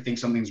Eric and think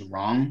something's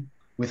wrong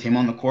with him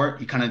on the court.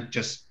 He kind of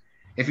just,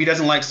 if he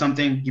doesn't like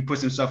something, he puts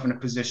himself in a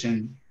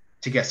position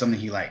to get something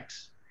he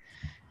likes.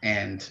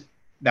 And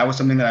that was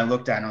something that I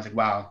looked at and I was like,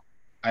 wow,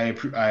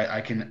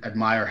 I can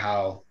admire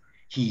how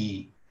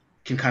he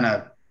can kind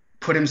of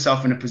put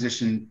himself in a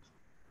position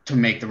to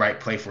make the right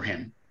play for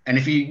him. And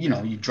if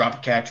you drop a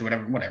catch or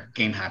whatever,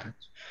 game happens.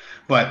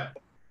 But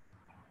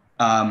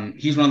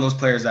he's one of those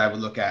players that I would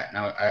look at, and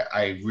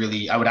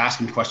I would ask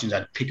him questions.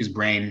 I'd pick his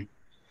brain.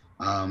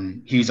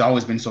 He's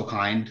always been so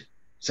kind,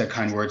 said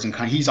kind words, and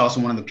he's also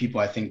one of the people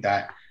I think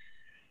that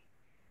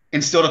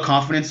instilled a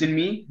confidence in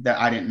me that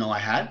I didn't know I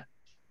had.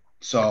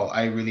 So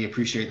I really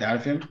appreciate that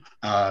of him.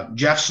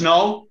 Jeff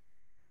Snow,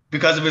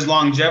 because of his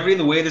longevity,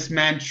 the way this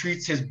man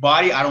treats his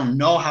body, I don't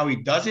know how he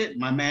does it.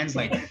 My man's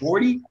like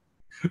 40,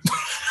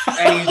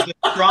 and he's the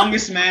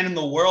strongest man in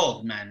the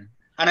world, man.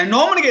 And I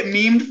know I'm going to get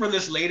memed for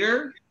this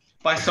later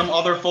by some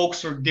other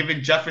folks for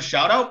giving Jeff a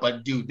shout out,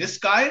 but dude, this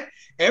guy,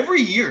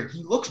 every year,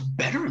 he looks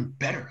better and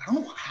better. I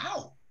don't know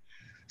how.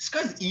 This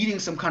guy's eating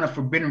some kind of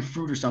forbidden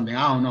fruit or something.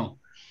 I don't know.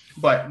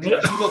 But he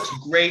looks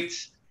great.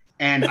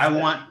 And I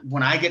want,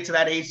 when I get to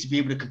that age, to be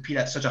able to compete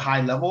at such a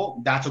high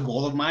level. That's a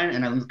goal of mine.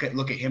 And I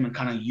look at him and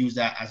kind of use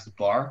that as the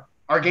bar.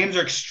 Our games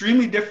are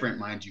extremely different,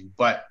 mind you,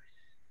 but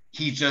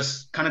he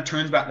just kind of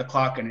turns back the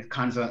clock, and it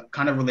kind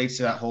of relates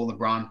to that whole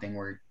LeBron thing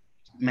where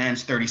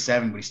man's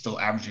 37, but he's still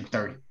averaging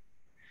 30.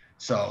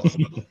 So,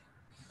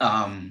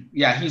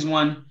 yeah, he's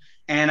one.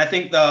 And I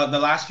think the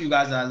last few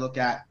guys that I look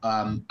at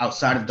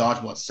outside of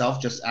dodgeball itself,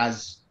 just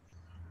as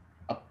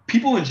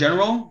people in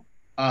general,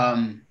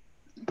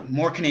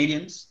 more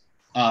Canadians.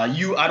 I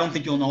don't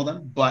think you'll know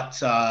them,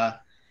 but a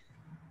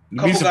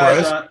couple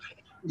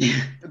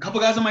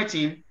guys on my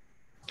team,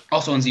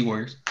 also in Z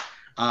Warriors,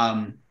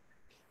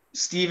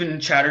 Steven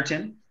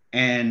Chatterton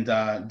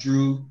and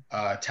Drew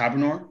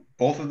Tabernor,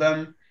 both of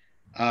them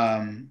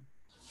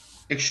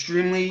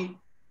extremely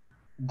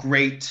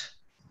great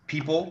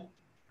people,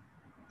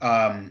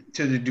 to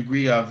the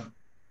degree of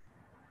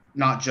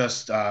not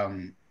just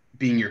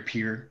being your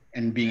peer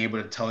and being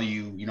able to tell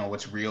you,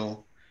 what's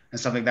real and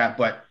stuff like that,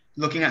 but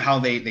looking at how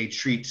they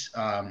treat,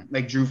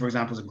 like Drew, for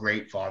example, is a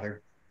great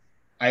father.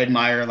 I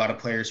admire a lot of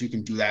players who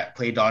can do that,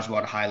 play dodgeball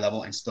at a high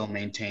level and still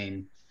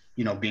maintain,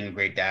 being a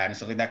great dad and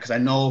stuff like that. Because I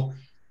know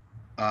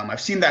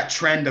I've seen that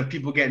trend of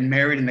people getting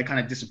married and they kind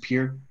of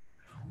disappear,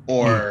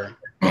 or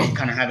they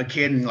kind of have a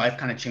kid and life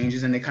kind of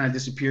changes and they kind of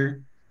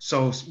disappear.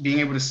 So being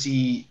able to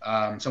see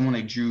someone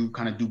like Drew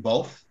kind of do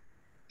both,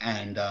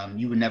 and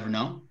you would never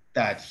know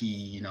that he,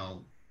 you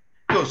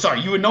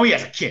would know he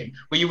has a kid,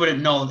 but you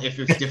wouldn't know if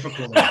it's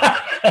difficult.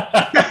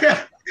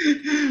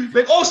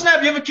 Like, oh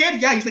snap, you have a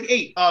kid? Yeah, he's like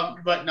 8.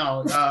 But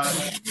no,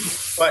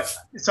 but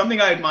it's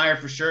something I admire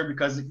for sure,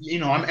 because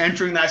I'm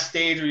entering that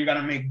stage where you got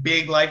to make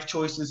big life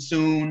choices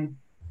soon,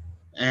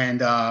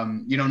 and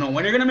you don't know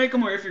when you're gonna make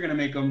them or if you're gonna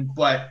make them,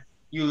 but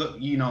you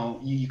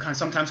kind of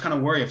sometimes kind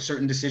of worry if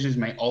certain decisions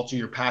might alter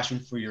your passion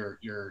for your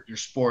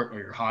sport or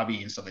your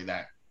hobby and stuff like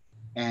that.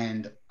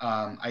 And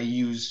I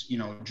use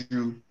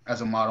Drew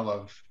as a model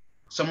of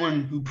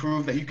someone who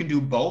proved that you can do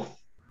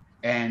both,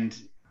 and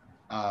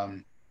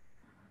um,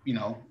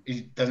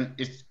 it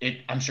doesn't.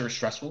 I'm sure it's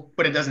stressful,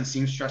 but it doesn't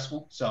seem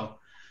stressful. So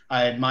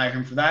I admire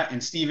him for that.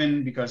 And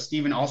Steven, because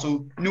Steven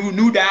also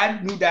new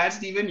dad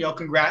Steven,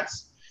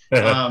 congrats.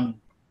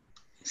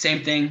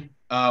 Same thing.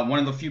 One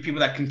of the few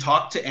people that can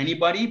talk to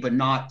anybody, but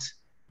not.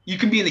 You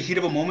can be in the heat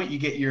of a moment. You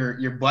get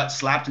your butt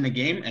slapped in the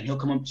game, and he'll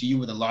come up to you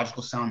with a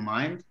logical, sound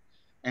mind.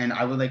 And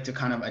I would like to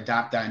kind of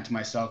adapt that into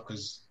myself,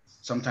 because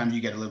sometimes you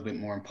get a little bit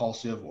more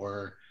impulsive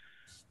or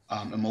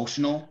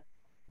emotional,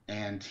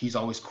 and he's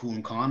always cool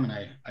and calm, and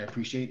I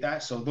appreciate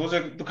that. So those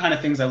are the kind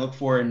of things I look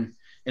for in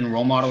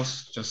role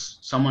models,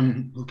 just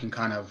someone who can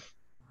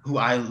who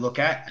I look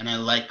at, and I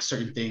like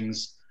certain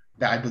things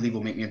that I believe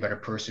will make me a better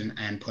person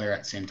and player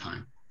at the same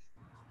time.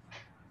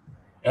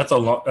 That's a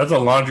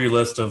laundry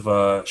list of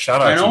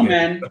shout outs. I know,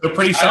 man. They're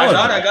pretty solid.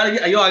 I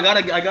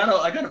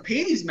gotta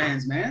pay these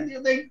mans, man.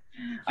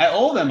 I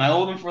owe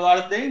them for a lot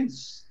of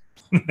things.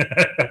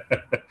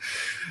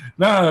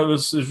 No,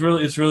 it's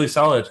really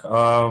solid.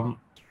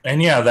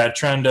 And yeah, that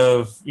trend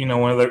of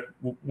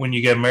when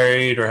you get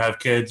married or have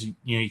kids,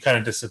 you kind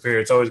of disappear.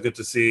 It's always good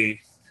to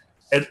see,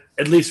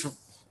 at least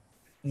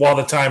while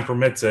the time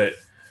permits it,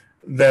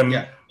 them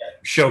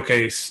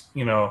showcase.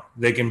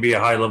 They can be a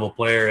high level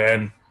player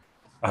and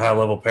a high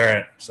level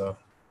parent. So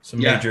some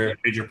major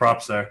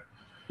props there.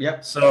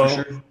 Yep. So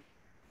sure.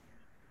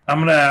 I'm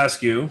gonna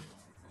ask you,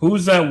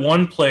 who's that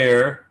one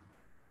player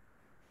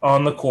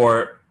on the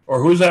court,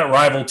 or who's that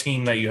rival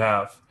team that you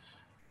have,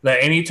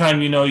 that anytime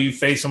you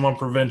face them on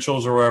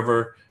provincials or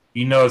wherever,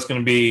 it's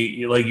going to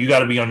be like you got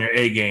to be on your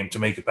A game to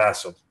make it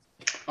past them?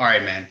 All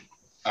right, man.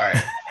 All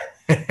right.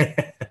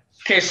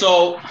 Okay,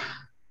 so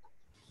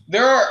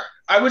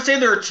I would say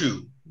there are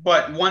two,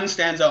 but one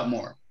stands out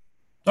more.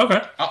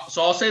 Okay.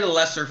 So I'll say the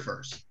lesser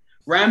first.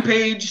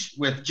 Rampage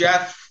with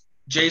Jeff,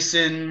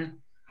 Jason,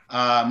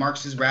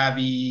 Marcus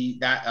Ravi,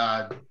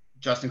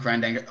 Justin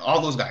Crandanga,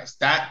 all those guys.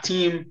 That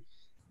team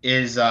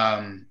is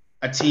a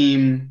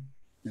team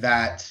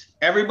that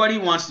everybody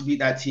wants to beat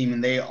that team,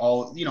 and they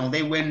all,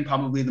 they win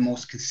probably the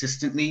most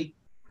consistently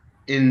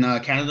in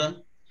Canada.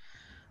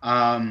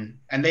 And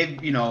they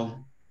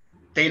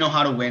know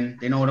how to win.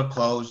 They know how to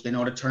close. They know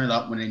how to turn it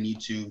up when they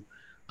need to.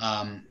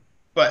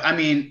 But I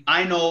mean,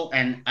 I know,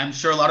 and I'm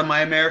sure a lot of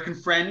my American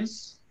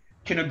friends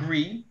can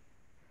agree,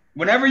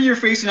 whenever you're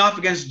facing off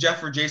against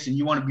Jeff or Jason,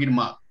 you want to beat them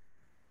up.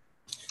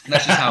 And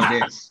that's just how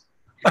it is.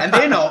 And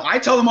they know. I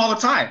tell them all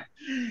the time.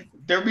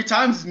 There'll be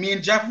times me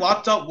and Jeff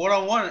locked up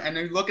one-on-one, and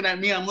they're looking at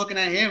me, I'm looking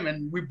at him,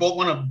 and we both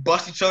want to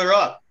bust each other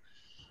up.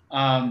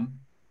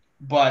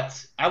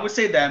 But I would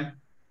say them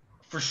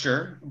for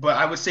sure. But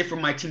I would say for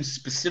my team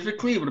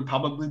specifically, it would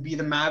probably be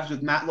the Mavs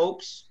with Matt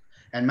Lopes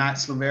and Matt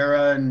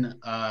Slavera and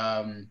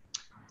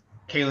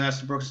Kalen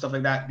Estabrook and stuff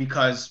like that,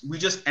 because we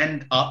just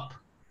end up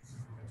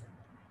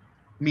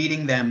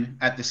meeting them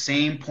at the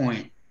same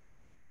point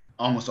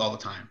almost all the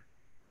time.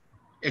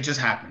 It just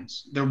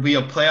happens. There'll be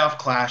a playoff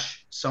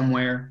clash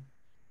somewhere,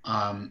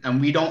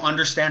 and we don't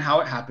understand how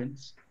it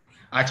happens.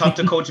 I talk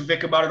to Coach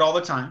Vic about it all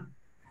the time.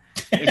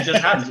 It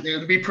just happens.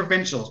 It'll be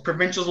provincials.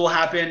 Provincials will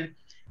happen,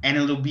 and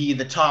it'll be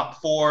the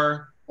top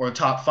 4 or the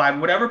top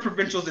 5, whatever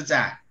provincials it's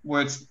at,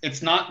 where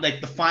it's not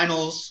like the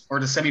finals or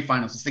the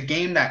semifinals. It's the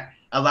game that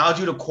allows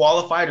you to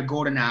qualify to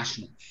go to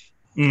nationals.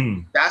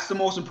 That's the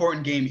most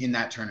important game in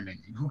that tournament.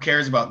 Who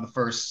cares about the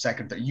first,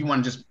 second, third? You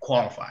want to just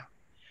qualify.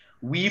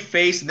 We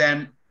face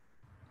them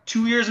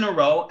 2 years in a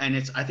row, and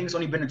I think it's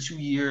only been a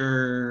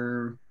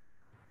two-year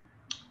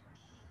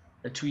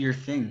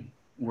thing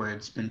where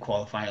it's been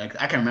qualifying. Like,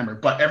 I can't remember,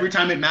 but every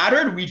time it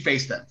mattered, we'd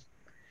face them.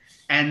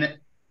 And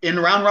in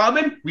round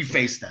robin, we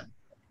face them.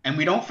 And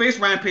we don't face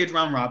Rampage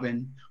round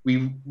robin.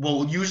 We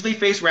will usually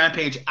face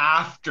Rampage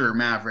after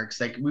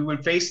Mavericks. Like, we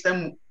would face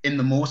them in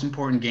the most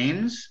important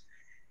games,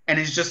 and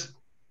it's just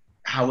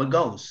how it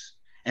goes.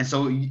 And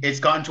so it's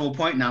gotten to a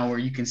point now where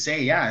you can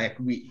say,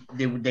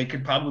 they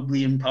could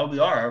probably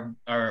are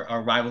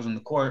our rivals in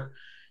the court,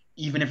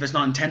 even if it's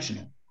not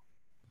intentional,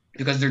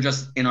 because they're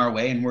just in our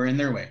way and we're in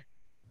their way.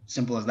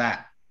 Simple as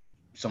that.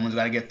 Someone's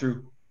got to get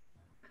through,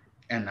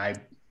 and I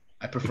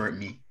prefer it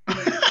me.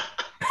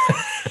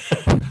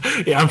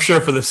 Yeah, I'm sure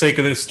for the sake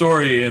of this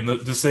story and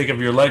the sake of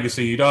your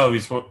legacy, you'd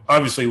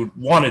obviously would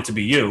want it to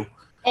be you.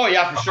 Oh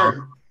yeah, for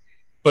sure.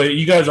 But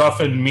you guys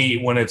often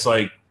meet when it's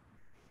like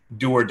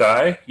do or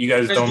die. You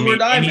guys don't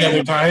meet any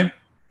other time?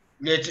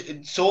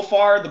 So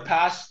far, the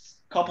past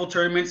couple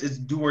tournaments, it's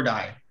do or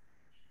die.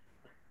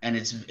 And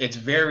it's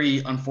very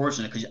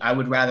unfortunate, because I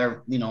would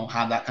rather,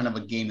 have that kind of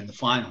a game in the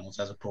finals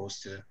as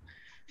opposed to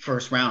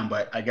first round.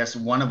 But I guess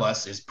one of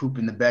us is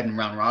pooping the bed in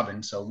round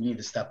robin, so we need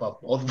to step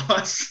up, both of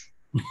us.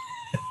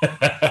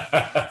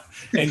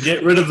 And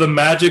get rid of the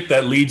magic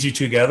that leads you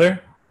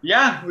together?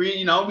 Yeah,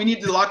 we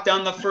need to lock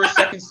down the first,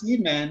 second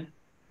seed, man.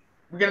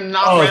 We're gonna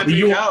knock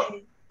Rampage out.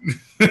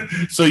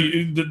 So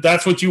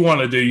that's what you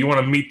want to do. You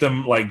want to meet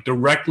them like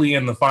directly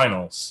in the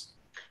finals.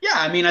 Yeah,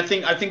 I mean, I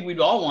think we'd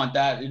all want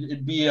that.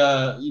 It'd be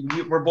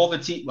we're both a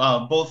team,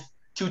 both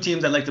two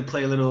teams that like to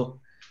play a little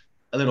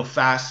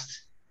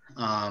fast,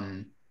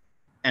 and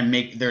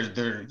make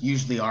there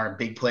usually are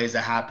big plays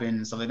that happen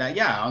and stuff like that.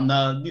 Yeah, on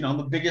the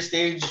the biggest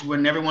stage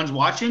when everyone's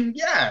watching.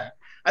 Yeah,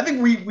 I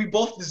think we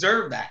both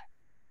deserve that.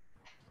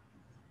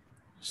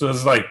 So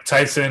it's like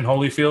Tyson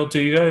Holyfield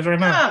to you guys right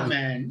now? Yeah,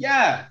 man.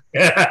 Yeah.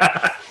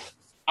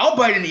 I'll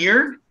bite an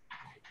ear.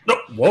 No,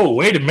 whoa,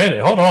 wait a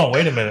minute. Hold on.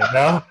 Wait a minute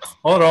now.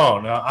 Hold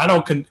on. Now, I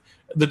don't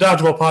the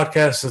Dodgeball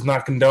podcast does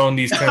not condone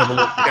these kind of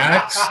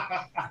acts.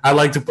 I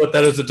like to put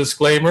that as a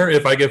disclaimer.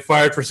 If I get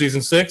fired for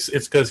season 6,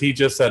 it's because he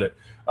just said it.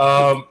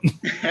 I'm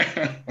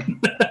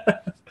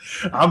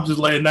just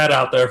laying that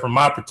out there for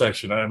my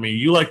protection. I mean,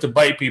 you like to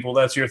bite people.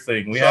 That's your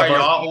thing.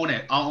 I'll own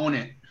it.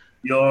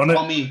 You own it?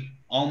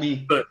 All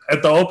me. But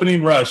at the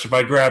opening rush, if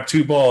I grab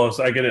 2 balls,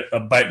 I get a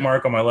bite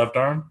mark on my left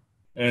arm,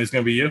 and it's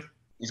going to be you?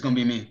 It's going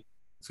to be me.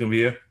 It's going to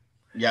be you?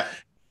 Yeah.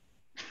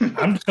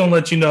 I'm just going to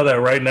let you know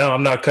that right now.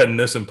 I'm not cutting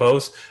this in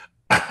post.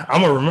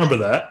 I'm going to remember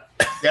that.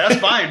 Yeah,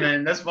 that's fine,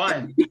 man. That's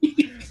fine.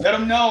 Let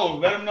them know.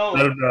 Let them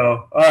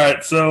know. All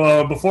right.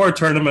 So before a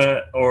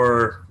tournament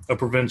or a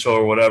provincial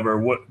or whatever,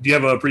 do you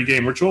have a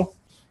pregame ritual?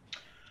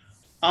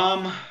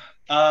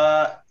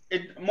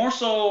 It more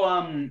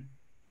so.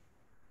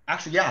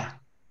 Actually, yeah.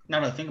 Now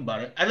that I think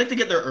about it, I like to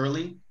get there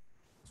early.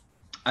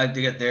 I like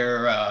to get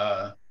there.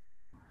 I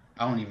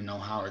don't even know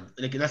how.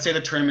 Like, let's say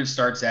the tournament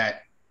starts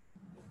at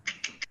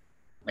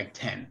like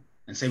 10,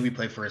 and say we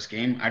play first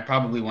game. I'd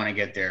probably want to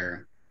get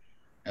there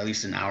at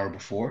least an hour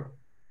before.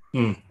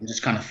 And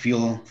just kind of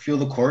feel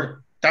the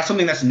court. That's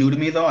something that's new to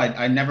me, though.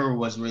 I never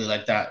was really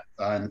like that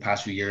in the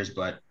past few years,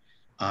 but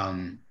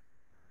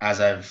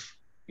as I've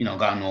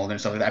gotten older and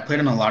stuff like that, I played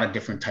in a lot of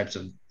different types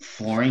of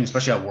flooring,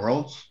 especially at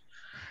Worlds.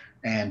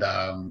 And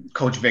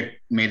Coach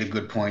Vic made a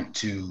good point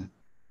to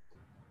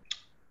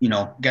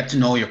get to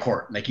know your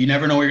court. Like, you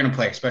never know where you're gonna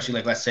play, especially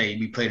like, let's say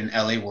we played in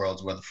LA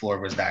Worlds where the floor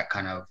was that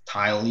kind of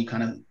tile-y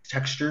kind of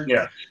texture.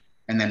 Yeah.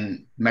 And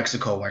then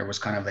Mexico, where it was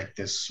kind of like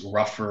this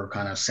rougher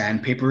kind of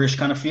sandpaper-ish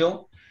kind of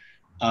feel.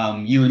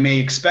 You may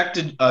expect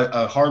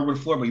a hardwood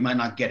floor, but you might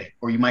not get it,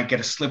 or you might get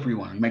a slippery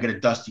one, you might get a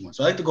dusty one.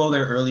 So I like to go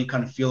there early,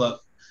 kind of feel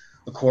up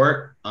the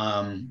court.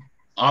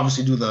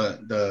 Obviously do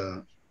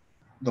the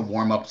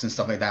warm-ups and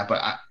stuff like that,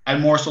 but I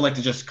more so like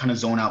to just kind of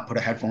zone out, put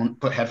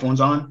headphones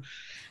on,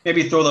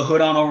 maybe throw the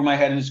hood on over my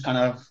head and just kind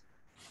of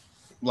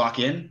lock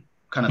in,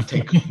 kind of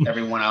take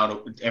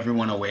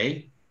everyone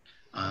away.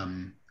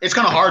 It's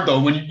kind of hard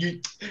though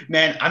when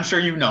man, I'm sure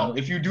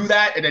if you do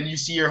that and then you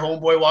see your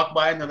homeboy walk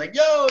by and they're like,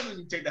 yo, and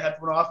you take the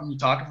headphone off and you're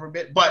talking for a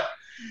bit. But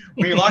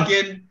when you lock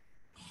in,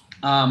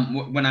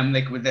 when I'm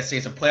like, let's say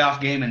it's a playoff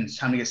game and it's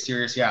time to get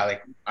serious, yeah,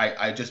 like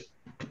I just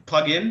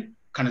plug in,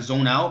 kind of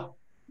zone out,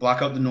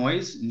 block out the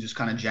noise, and just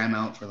kind of jam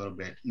out for a little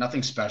bit.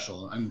 Nothing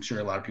special. I'm sure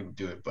a lot of people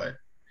do it, but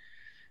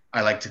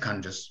I like to kind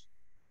of just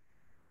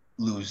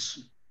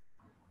lose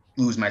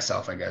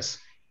myself, I guess,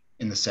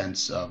 in the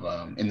sense of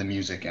in the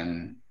music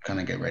and kind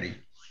of get ready.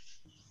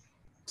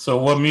 So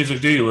what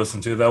music do you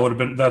listen to?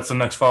 That's the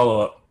next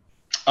follow-up.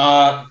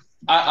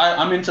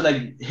 I'm into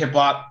like hip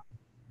hop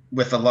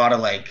with a lot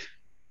of like,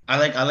 I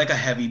like a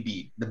heavy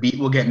beat. The beat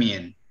will get me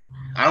in.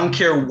 I don't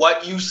care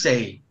what you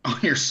say on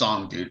your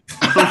song, dude.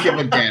 I don't give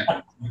a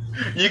damn.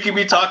 You can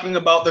be talking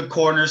about the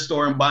corner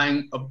store and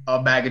buying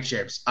a bag of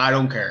chips. I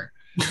don't care.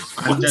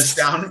 I'm just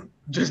down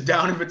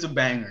if it's a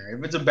banger.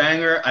 If it's a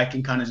banger, I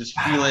can kind of just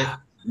feel it,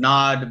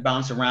 nod,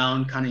 bounce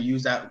around, kind of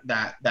use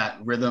that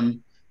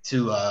rhythm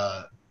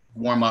to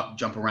warm up,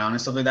 jump around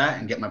and stuff like that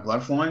and get my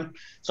blood flowing.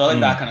 So I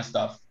like that kind of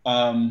stuff.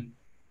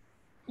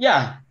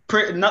 Yeah,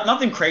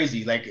 nothing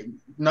crazy, like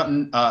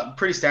nothing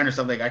pretty standard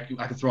stuff. Like I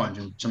could throw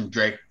on some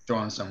Drake, throw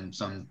on some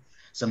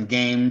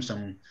Game,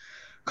 some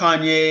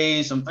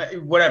Kanye, some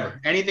whatever.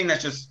 Anything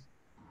that just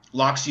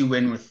locks you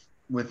in with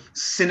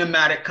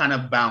cinematic kind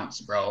of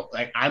bounce, bro.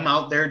 Like I'm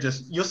out there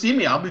you'll see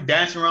me. I'll be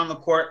dancing around the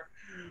court,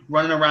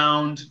 running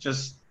around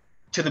just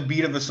to the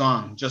beat of the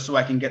song, just so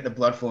I can get the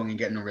blood flowing and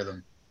get in the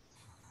rhythm.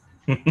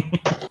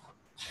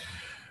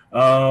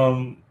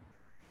 I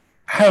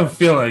have a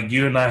feeling like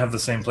you and I have the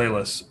same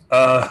playlist.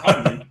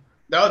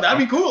 No, that'd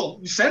be cool.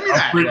 You send me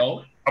that,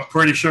 bro. I'm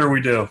pretty sure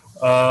we do.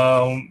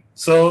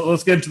 So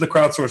let's get into the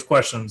crowdsourced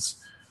questions.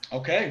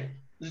 Okay.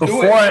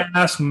 Before I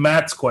ask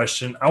Matt's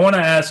question, I want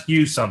to ask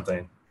you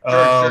something.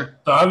 Sure.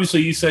 So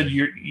obviously you said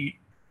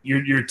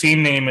your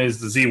team name is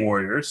the Z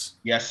Warriors.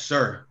 Yes,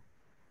 sir.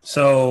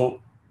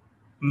 So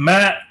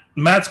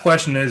Matt's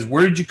question is,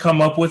 where did you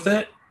come up with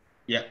it?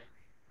 Yeah.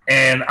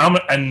 And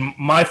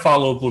my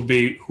follow-up would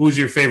be, who's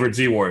your favorite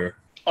Z Warrior?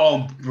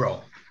 Oh,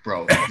 bro.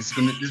 This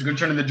is gonna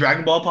turn into the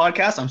Dragonball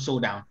podcast. I'm so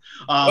down.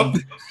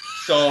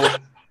 So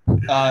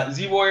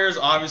Z Warriors,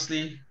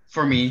 obviously,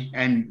 for me,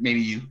 and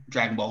maybe you,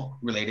 Dragonball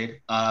related.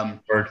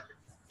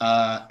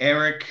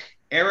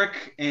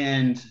 Eric,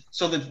 and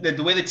so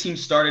the way the team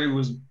started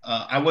was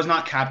I was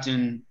not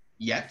captain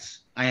yet.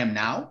 I am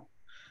now.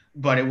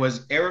 but it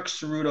was Eric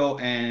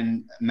Ceruto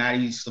and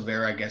Matty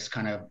Silvera, I guess,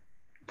 kind of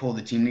pulled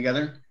the team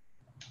together.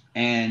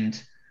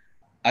 And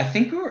I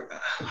think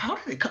I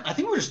think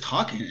we were just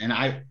talking, and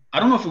I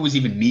don't know if it was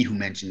even me who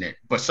mentioned it,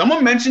 but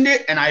someone mentioned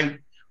it, and I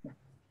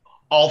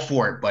all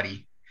for it,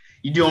 buddy.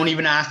 You don't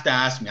even have to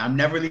ask me. I'm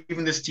never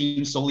leaving this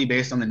team solely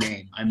based on the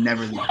name. I'm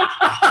never leaving.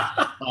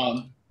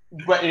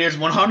 But it is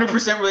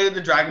 100% related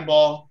to Dragon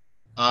Ball.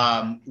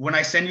 When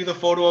I send you the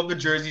photo of the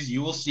jerseys,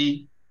 you will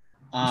see.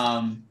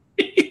 I've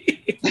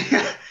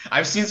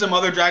seen some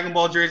other Dragon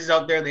Ball jerseys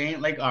out there. They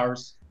ain't like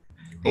ours.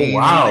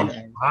 Wow.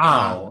 Like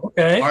wow.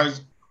 Okay.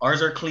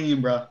 Ours are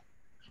clean, bro.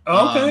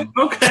 Okay.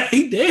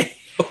 Okay. Damn.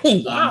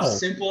 Oh, wow.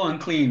 Simple and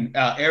clean.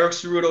 Eric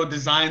Ceruto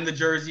designed the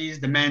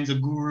jerseys. The man's a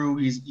guru.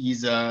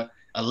 He's a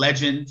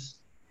legend.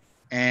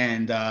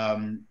 And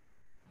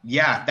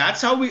yeah,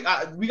 that's how we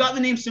got the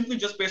name simply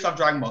just based off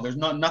Dragon Ball. There's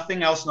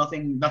nothing else,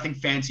 nothing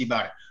fancy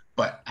about it.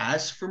 But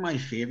as for my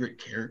favorite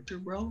character,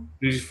 bro.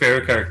 Who's your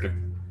favorite character?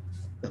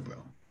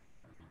 Bro,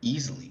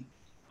 easily.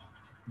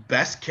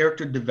 Best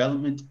character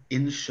development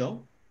in the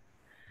show.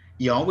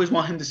 You always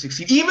want him to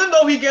succeed, even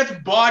though he gets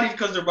bodied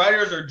because the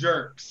writers are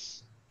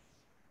jerks.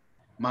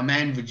 My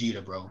man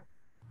Vegeta, bro.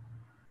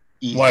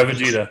 Easy. Why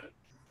Vegeta?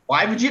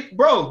 Why Vegeta?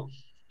 Bro,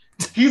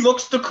 he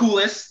looks the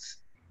coolest.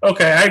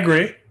 Okay, I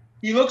agree.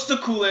 He looks the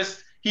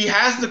coolest. He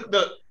has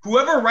the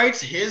whoever writes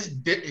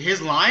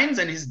his lines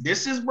and his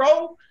disses,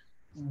 bro,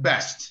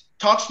 best.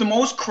 Talks the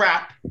most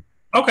crap.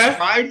 Okay.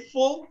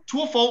 Prideful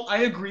to a fault,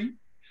 I agree.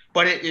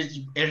 But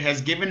it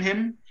has given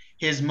him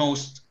his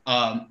most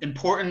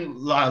important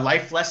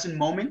life lesson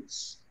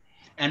moments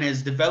and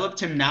has developed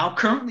him now.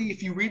 Currently,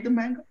 if you read the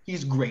manga,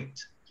 he's great.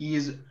 He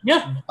is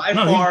by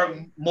far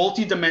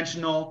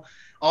multi-dimensional.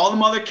 All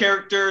the other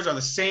characters are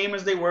the same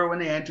as they were when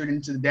they entered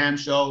into the damn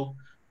show.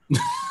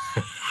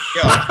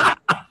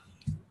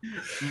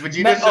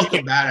 Vegeta's just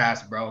a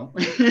badass, bro. All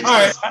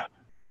right,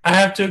 I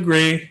have to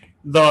agree.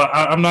 Though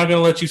I'm not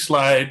gonna let you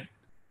slide.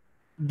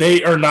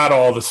 They are not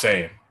all the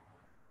same.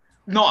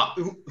 No,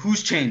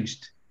 who's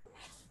changed?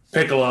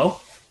 Piccolo.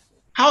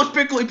 How's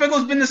Piccolo?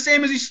 Piccolo's been the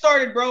same as he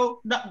started,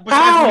 bro.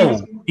 How?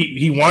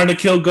 He wanted to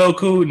kill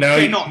Goku. Now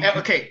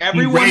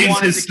everyone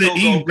wanted to kill Goku.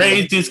 He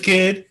raised his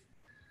kid.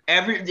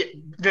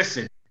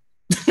 Listen,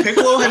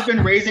 Piccolo has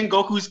been raising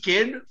Goku's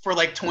kid for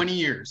like 20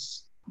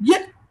 years.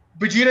 Yeah.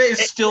 Vegeta is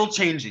still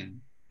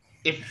changing.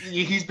 If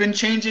he's been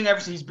changing ever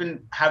since, he's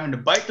been having to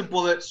bite the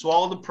bullet,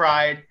 swallow the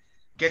pride,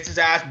 gets his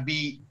ass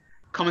beat,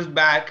 comes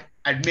back,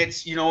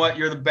 admits, you know what,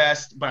 you're the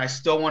best, but I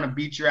still want to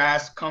beat your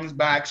ass, comes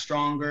back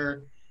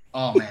stronger.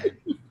 Oh, man.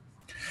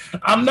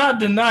 I'm not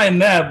denying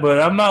that, but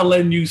I'm not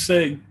letting you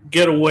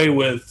get away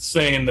with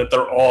saying that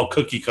they're all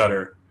cookie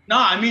cutter. No,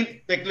 I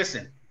mean, like,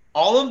 listen,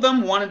 all of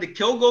them wanted to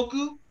kill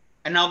Goku,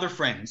 and now they're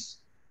friends.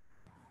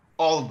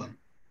 All of them.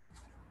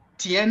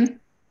 Tien,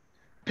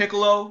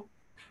 Piccolo.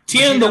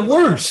 Tien the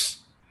worst.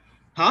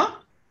 Huh?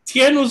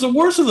 Tien was the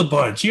worst of the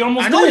bunch. He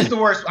almost I know he's the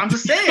worst. I'm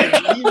just saying.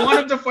 He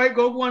wanted to fight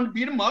Goku, wanted to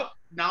beat him up.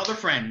 Now they're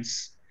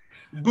friends.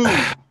 Boom.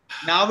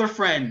 Now they're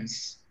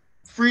friends.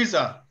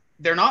 Frieza.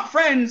 They're not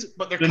friends,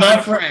 but they're kind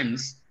of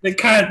friends. They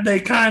kind of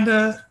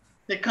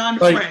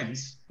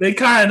friends. They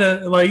kind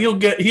of like he'll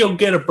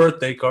get a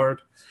birthday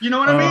card. You know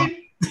what I mean?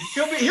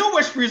 He'll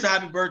wish Frieza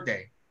happy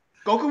birthday.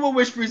 Goku will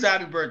wish Frieza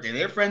happy birthday.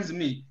 They're friends to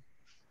me.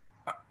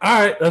 All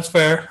right, that's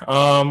fair.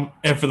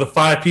 And for the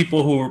 5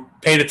 people who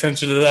paid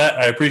attention to that,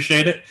 I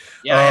appreciate it.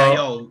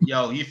 Yo.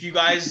 If you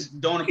guys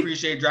don't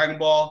appreciate Dragon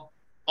Ball,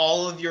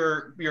 all of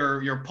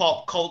your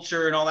pop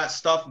culture and all that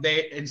stuff,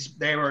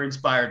 they were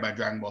inspired by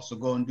Dragon Ball. So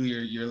go and do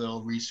your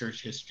little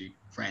research history,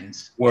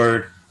 friends.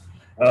 Word.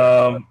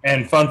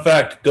 And fun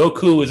fact,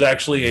 Goku is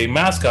actually a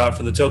mascot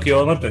for the Tokyo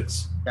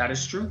Olympics. That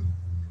is true.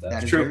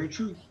 That is true. Very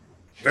true.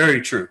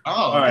 Very true. Oh,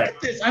 all right. Look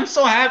at this. I'm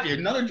so happy.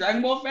 Another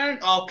Dragon Ball fan?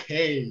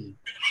 Okay.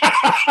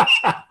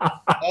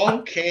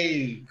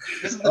 Okay.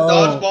 This is the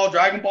Dodgeball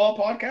Dragon Ball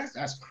podcast?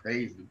 That's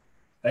crazy.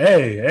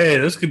 Hey,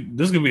 this could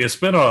be a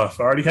spinoff.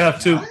 I already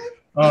have 2.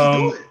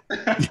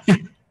 Let's do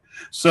it.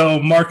 So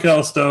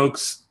Markel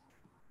Stokes,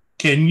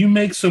 can you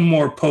make some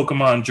more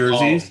Pokemon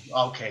jerseys?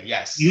 Okay,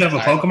 yes. You have a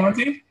Pokemon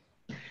team?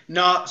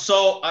 No,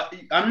 so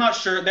I'm not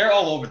sure. They're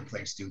all over the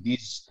place, dude.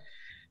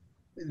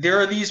 There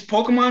are these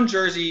Pokemon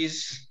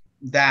jerseys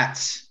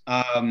that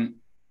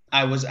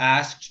I was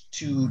asked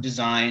to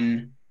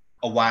design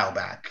a while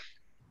back,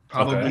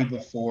 probably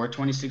before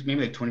 26,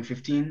 maybe like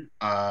 2015.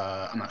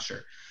 I'm not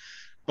sure,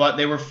 but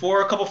they were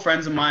for a couple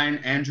friends of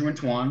mine, Andrew and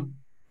Tuan,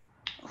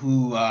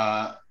 who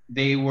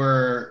they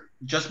were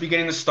just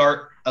beginning to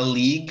start a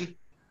league,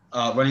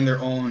 running their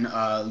own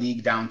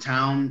league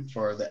downtown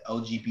for the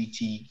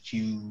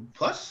LGBTQ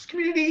plus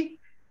community,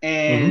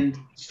 and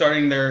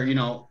starting their,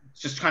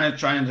 just kind of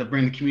trying to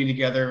bring the community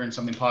together and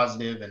something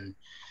positive. And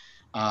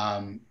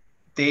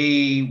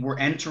they were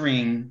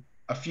entering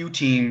a few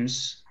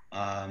teams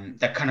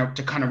that kind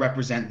of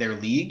represent their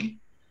league,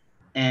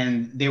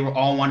 and they were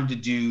all wanted to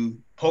do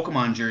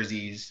Pokemon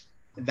jerseys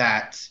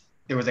that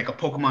there was like a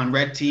Pokemon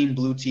red team,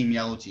 blue team,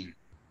 yellow team.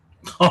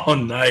 Oh,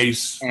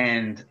 nice.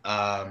 And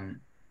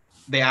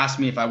they asked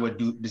me if I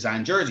would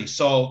design jerseys.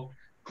 So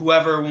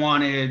whoever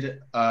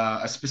wanted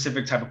a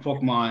specific type of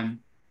Pokemon,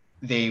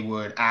 they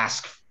would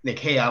ask like,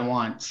 "Hey, I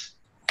want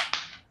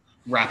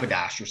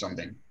Rapidash or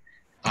something."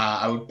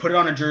 I would put it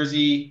on a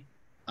jersey,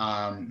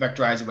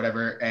 vectorize it,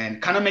 whatever,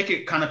 and kind of make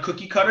it kind of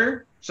cookie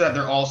cutter so that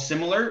they're all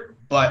similar,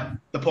 but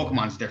the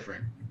Pokemon's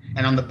different.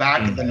 And on the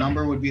back, the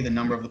number would be the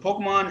number of the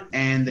Pokemon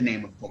and the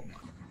name of the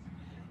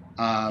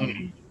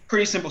Pokemon.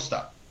 Pretty simple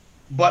stuff.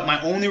 But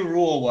my only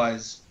rule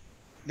was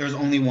there's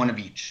only one of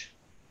each.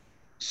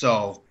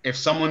 So if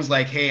someone's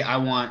like, "Hey, I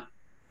want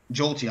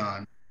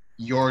Jolteon,"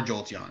 you're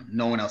Jolteon.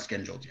 No one else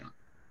can Jolteon.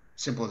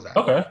 Simple as that.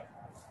 Okay.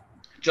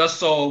 Just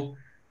so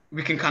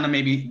we can kind of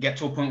maybe get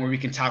to a point where we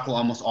can tackle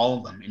almost all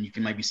of them, and you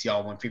can maybe see all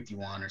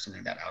 151 or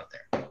something like that out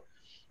there.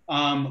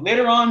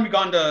 Later on, we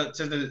got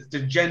to the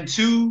Gen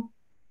 2,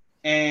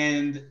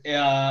 and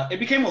it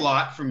became a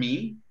lot for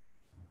me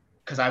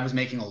because I was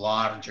making a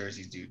lot of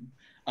jerseys, dude.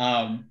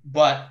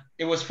 But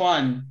it was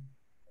fun,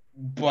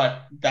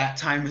 but that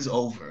time is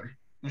over.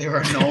 There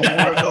are no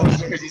more of those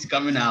jerseys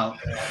coming out.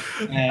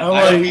 And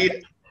I don't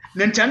need...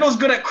 Nintendo's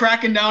good at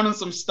cracking down on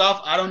some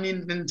stuff. I don't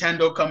need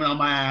Nintendo coming on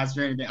my ass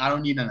or anything. I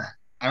don't need none of that.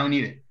 I don't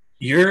need it.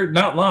 You're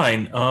not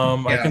lying.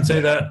 I can say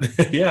that.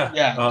 Yeah.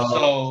 Yeah.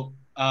 So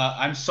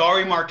I'm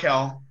sorry,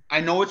 Markel. I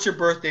know it's your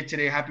birthday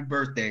today. Happy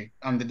birthday.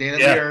 On the day that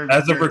we are.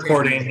 As of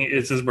recording,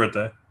 it's his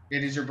birthday.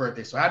 It is your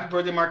birthday. So happy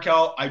birthday,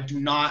 Markel. I do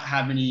not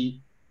have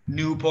any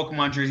new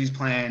Pokemon jerseys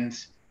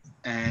planned.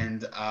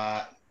 And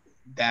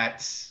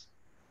that's,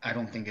 I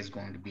don't think is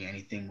going to be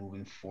anything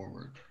moving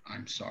forward.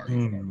 I'm sorry.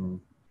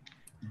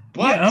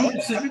 But yeah,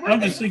 I'm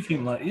just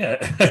thinking, like, yeah,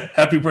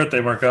 happy birthday,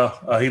 Markel.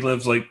 He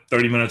lives like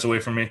 30 minutes away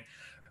from me.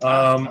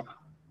 I'm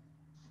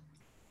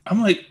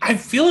like, I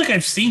feel like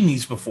I've seen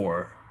these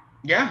before.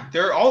 Yeah,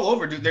 they're all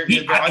over, dude.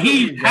 He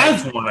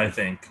has one, I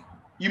think.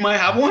 You might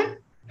have one?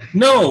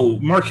 No,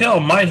 Markel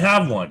might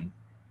have one.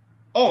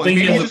 Oh,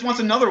 maybe he just wants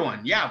another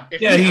one. Yeah.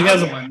 He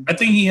has one. I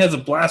think he has a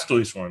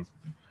Blastoise one.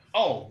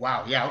 Oh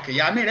wow, yeah, okay,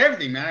 yeah. I made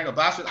everything, man. I got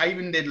Blastoise. I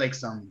even did like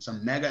some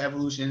Mega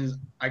Evolutions.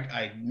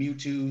 I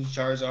Mewtwo,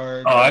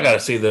 Charizard. Oh, I gotta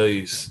see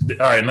these.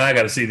 All right, now I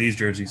gotta see these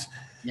jerseys.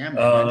 Yeah,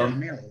 man. I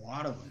made a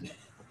lot of them.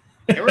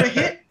 They were a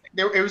hit.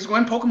 It was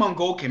when Pokemon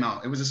Go came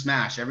out. It was a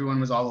smash. Everyone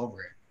was all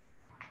over it.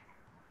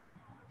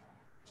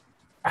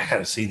 I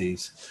gotta see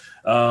these.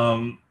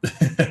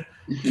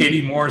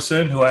 Katie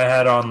Morrison, who I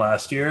had on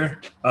last year,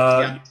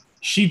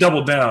 she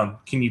doubled down.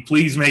 Can you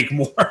please make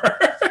more?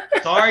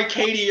 Sorry,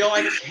 Katie. Yo,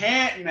 I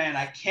can't, man.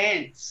 I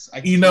can't.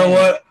 You know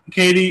what,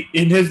 Katie?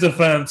 In his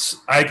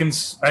defense, I can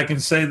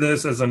say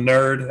this as a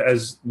nerd,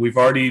 as we've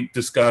already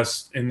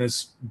discussed in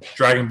this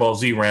Dragon Ball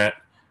Z rant.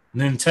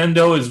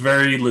 Nintendo is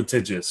very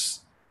litigious.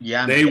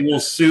 Yeah, they will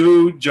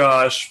sue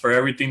Josh for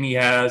everything he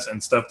has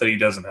and stuff that he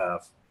doesn't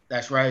have.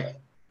 That's right.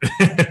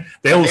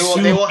 they will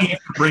sue me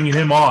for bringing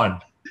him on.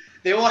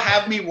 They will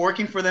have me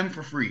working for them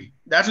for free.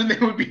 That's what they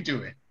would be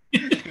doing.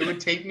 They would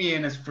take me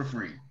in as for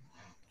free.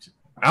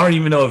 I don't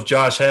even know if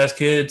Josh has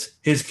kids.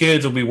 His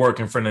kids will be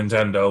working for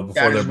Nintendo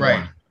before they're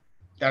born.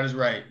 That is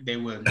right. They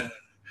would.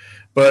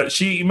 But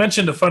she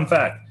mentioned a fun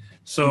fact.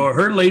 So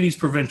her ladies'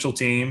 provincial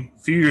team a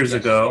few years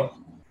ago,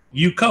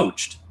 you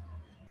coached.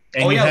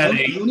 And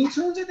Looney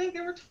Tunes, I think they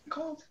were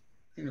called.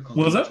 What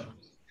was that?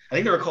 I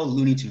think they were called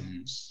Looney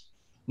Tunes.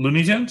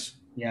 Looney Tunes?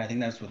 Yeah, I think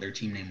that's what their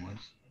team name was.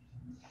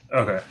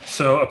 Okay.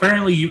 So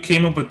apparently you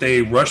came up with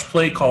a rush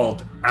play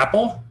called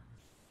Apple?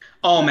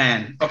 Oh,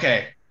 man.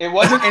 Okay. It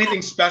wasn't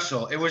anything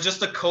special. It was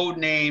just a code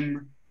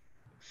name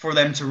for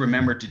them to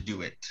remember to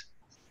do it.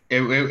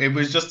 It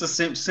was just a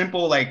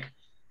simple, like,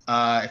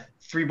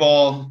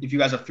 3-ball. If you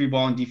guys have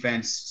 3-ball in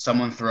defense,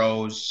 someone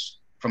throws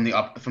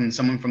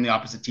someone from the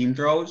opposite team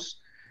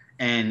throws,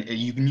 and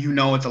you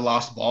know it's a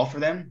lost ball for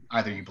them.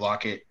 Either you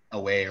block it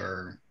away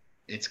or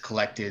it's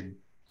collected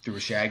through a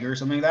shagger or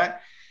something like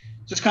that.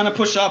 Just kind of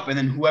push up, and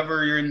then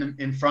whoever you're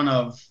in front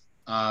of,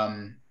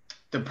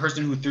 the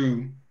person who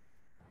threw.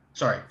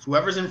 Sorry,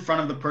 whoever's in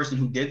front of the person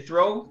who did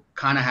throw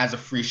kind of has a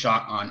free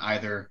shot on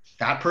either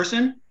that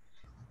person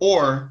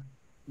or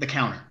the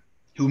counter,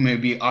 who may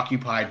be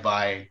occupied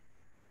by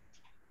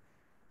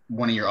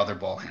one of your other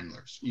ball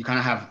handlers. You kind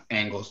of have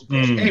angles.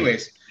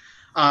 Anyways,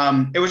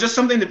 it was just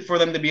something for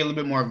them to be a little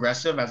bit more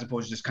aggressive as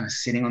opposed to just kind of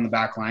sitting on the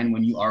back line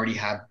when you already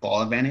have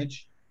ball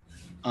advantage,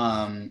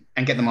 and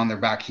get them on their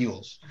back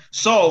heels.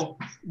 So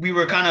we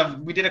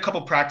did a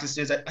couple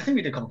practices. I think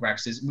we did a couple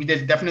practices. We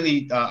did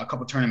definitely a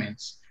couple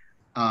tournaments.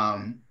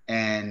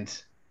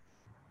 And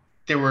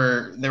there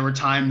were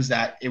times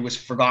that it was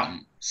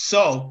forgotten.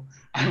 So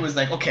I was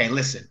like, okay,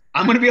 listen,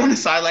 I'm going to be on the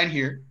sideline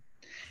here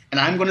and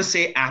I'm going to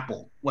say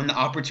Apple when the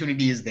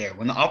opportunity is there.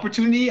 When the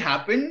opportunity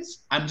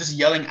happens, I'm just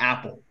yelling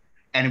Apple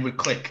and it would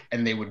click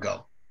and they would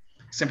go.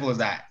 Simple as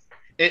that.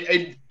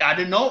 I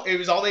didn't know. It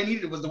was all they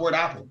needed was the word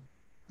Apple,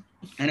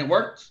 and it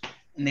worked.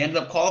 And they ended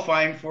up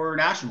qualifying for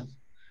nationals.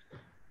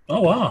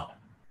 Oh, wow.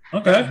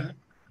 Okay.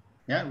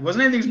 Yeah, it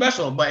wasn't anything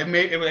special, but I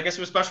guess it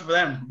was special for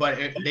them. But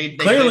they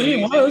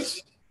clearly it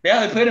was.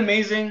 Yeah, they played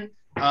amazing,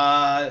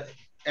 and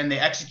they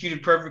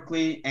executed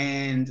perfectly.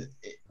 And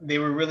they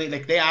were really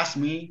like, they asked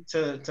me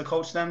to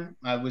coach them.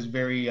 I was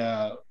very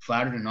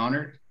flattered and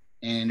honored.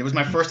 And it was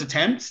my first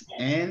attempt,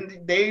 and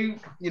they,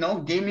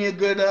 gave me a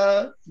good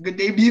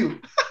debut.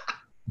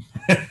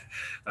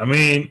 I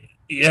mean,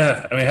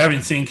 yeah. I mean,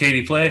 having seen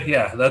Katie play,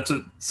 yeah, that's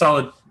a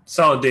solid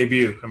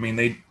debut. I mean,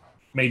 they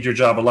made your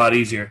job a lot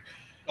easier.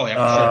 Oh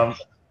yeah, for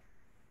sure.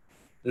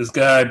 This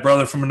guy,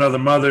 brother from another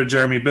mother,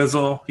 Jeremy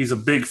Bizzle, he's a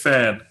big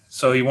fan.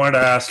 So he wanted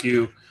to ask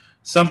you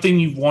something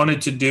you've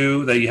wanted to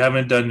do that you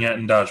haven't done yet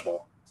in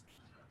dodgeball.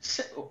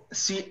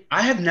 See,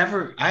 I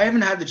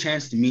haven't had the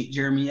chance to meet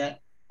Jeremy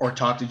yet or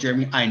talk to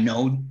Jeremy. I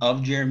know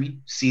of Jeremy,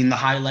 seen the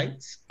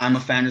highlights. I'm a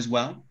fan as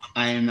well.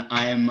 I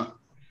am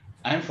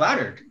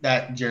flattered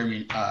that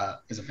Jeremy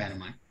is a fan of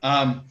mine.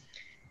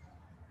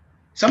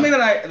 Something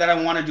that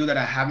I want to do that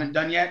I haven't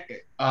done yet,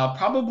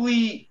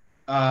 probably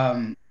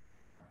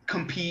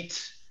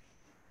compete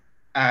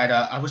at.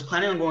 I was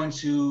planning on going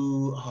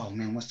to. Oh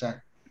man, what's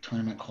that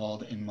tournament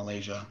called in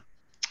Malaysia?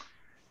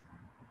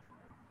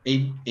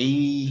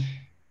 API.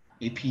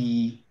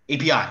 API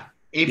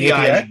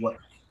is what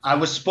I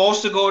was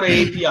supposed to go to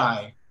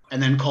API,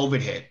 and then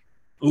COVID hit.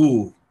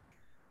 Ooh.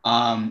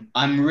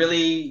 I'm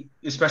really,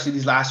 especially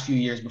these last few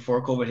years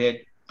before COVID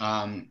hit,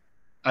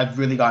 I've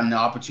really gotten the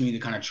opportunity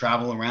to kind of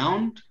travel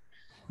around.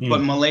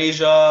 But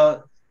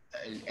Malaysia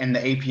and the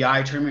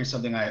API tournament is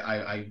something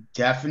I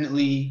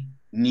definitely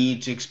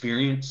need to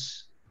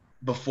experience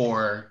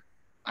before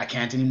I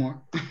can't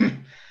anymore.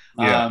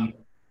 Yeah.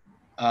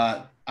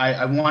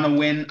 I want to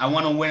win. I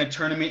want to win a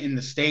tournament in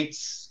the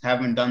States.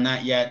 Haven't done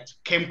that yet.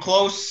 Came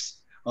close.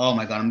 Oh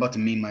my God, I'm about to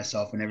meme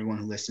myself and everyone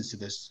who listens to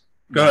this.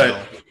 Go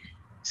ahead.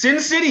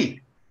 Sin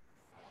City.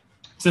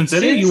 Sin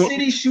City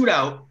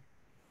shootout.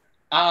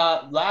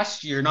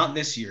 Last year, not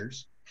this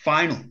year's,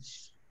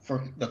 finals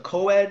for the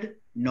co-ed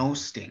no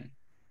sting.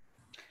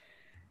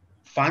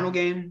 Final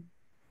game,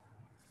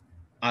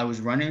 I was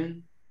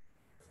running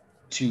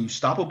to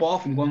stop a ball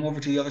from going over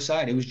to the other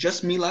side. It was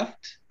just me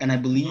left, and I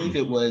believe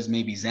it was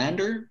maybe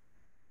Xander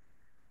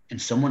and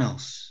someone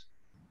else.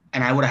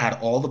 And I would have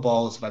had all the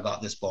balls if I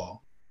got this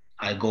ball.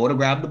 I go to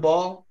grab the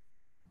ball.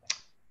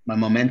 My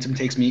momentum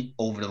takes me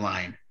over the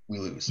line. We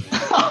lose. It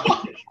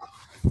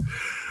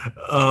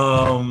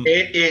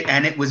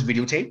was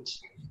videotaped.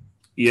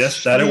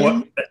 Yes, that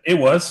it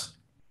was.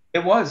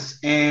 It was.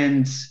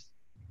 And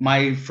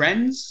my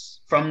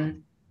friends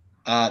from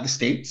the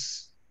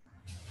States,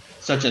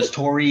 such as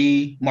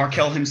Tori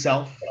Markel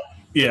himself.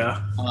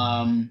 Yeah.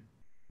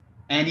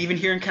 And even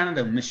here in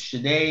Canada, Miss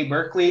Shade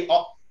Berkeley,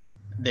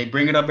 they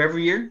bring it up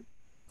every year.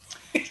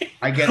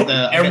 I get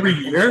the every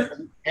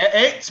year.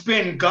 It's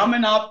been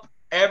gumming up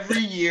every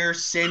year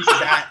since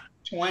that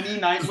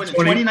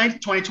 2020.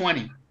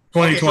 2020.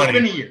 Okay, so it's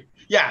been a year.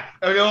 Yeah,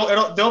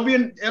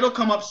 it'll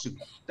come up soon.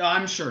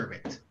 I'm sure of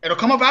it. It'll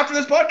come up after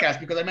this podcast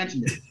because I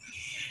mentioned it.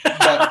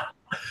 But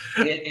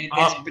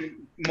it's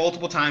been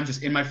multiple times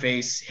just in my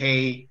face.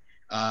 Hey,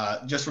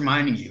 just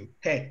reminding you.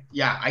 Hey,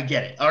 yeah, I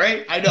get it. All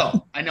right, I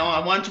know.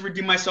 I wanted to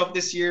redeem myself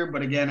this year,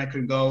 but again, I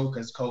couldn't go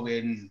because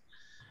COVID.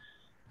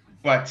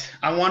 But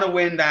I want to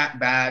win that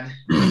bad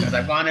because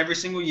I've gone every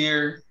single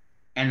year,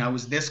 and I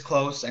was this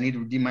close. I need to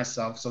redeem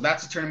myself. So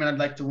that's a tournament I'd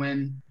like to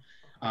win.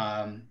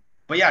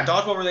 But yeah,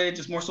 dodgeball related,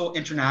 just more so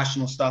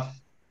international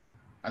stuff.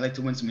 I'd like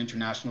to win some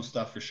international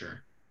stuff for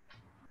sure.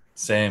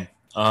 Same.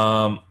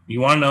 You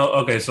want to know?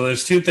 Okay, so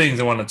there's two things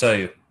I want to tell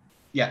you.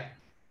 Yeah.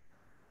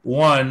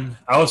 One,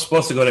 I was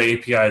supposed to go to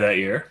API that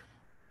year.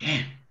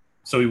 Damn.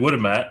 So we would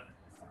have met.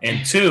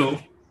 And two,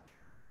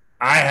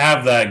 I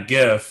have that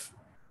GIF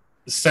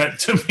sent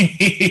to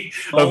me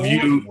of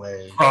you.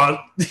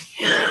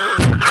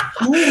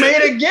 Who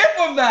made a GIF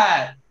of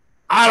that?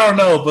 I don't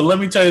know, but let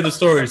me tell you the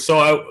story.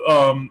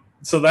 So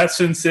so that's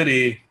Sin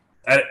City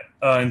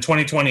in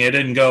 2020. I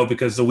didn't go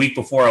because the week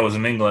before I was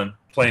in England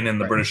playing in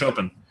the British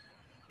Open.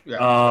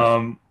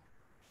 Yeah.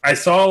 I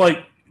saw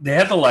they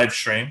had the live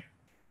stream.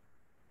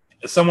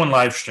 Someone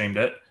live streamed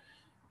it.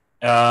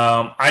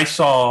 I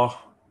saw,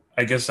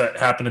 I guess that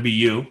happened to be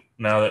you.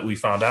 Now that we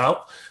found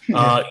out, you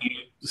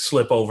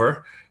slip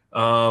over.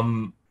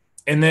 And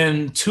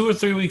then 2 or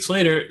 3 weeks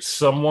later,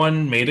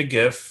 someone made a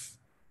GIF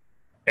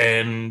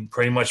and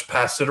pretty much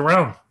passed it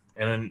around.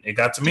 And it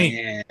got to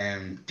me.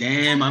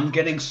 Damn, I'm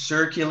getting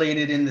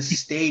circulated in the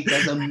States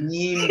as a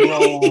meme,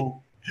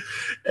 bro.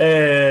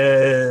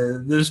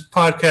 This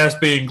podcast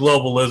being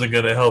global isn't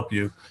going to help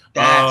you.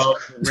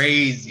 That's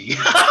crazy.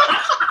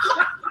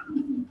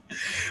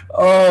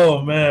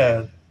 Oh,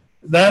 man.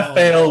 That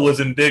fail was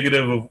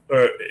indicative of,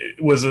 or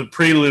was a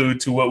prelude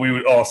to what we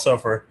would all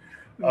suffer.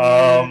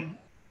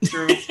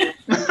 True.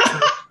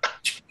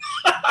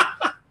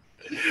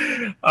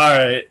 All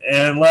right,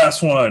 and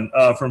last one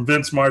from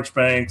Vince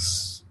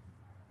Marchbanks.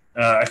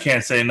 I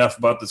can't say enough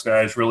about this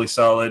guy. He's really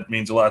solid,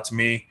 means a lot to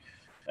me.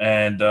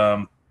 And,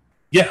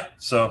 yeah,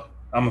 so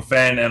I'm a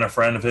fan and a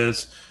friend of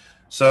his.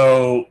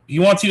 So he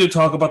wants you to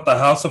talk about the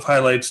House of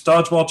Highlights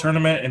dodgeball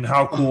tournament and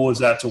how cool is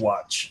that to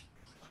watch?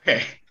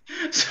 Okay,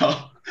 so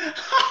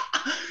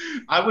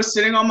I was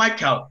sitting on my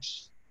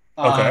couch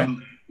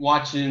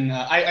watching.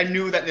 I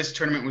knew that this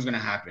tournament was going to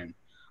happen.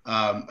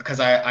 because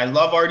I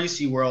love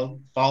RDC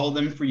World, follow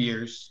them for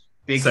years,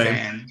 big Same.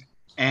 fan.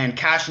 And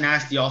Cash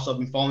Nasty also have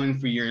been following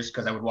for years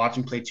because I would watch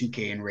him play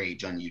 2K and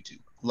Rage on YouTube.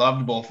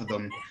 Loved both of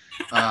them.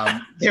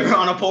 They were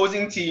on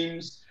opposing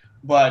teams,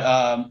 but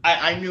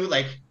I knew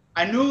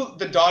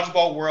the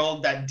dodgeball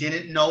world that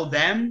didn't know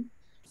them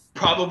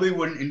probably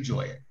wouldn't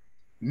enjoy it.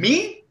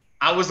 Me,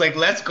 I was like,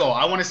 let's go.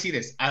 I want to see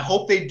this. I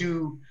hope they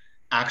do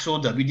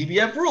actual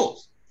WDBF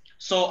rules.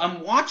 So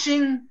I'm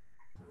watching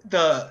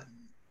the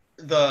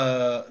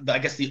I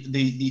guess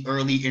the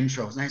early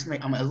intros.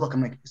 And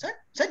I'm like, is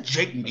that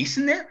Jake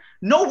Mason there?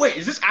 No way.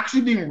 Is this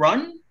actually being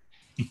run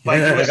by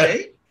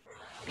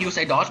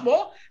USA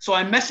Dodgeball? So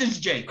I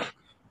messaged Jake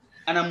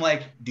and I'm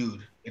like,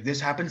 dude, if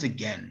this happens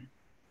again,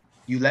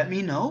 you let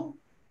me know.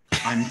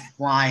 I'm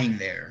flying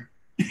there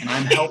and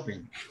I'm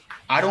helping.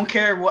 I don't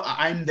care what,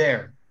 I'm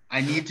there.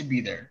 I need to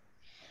be there.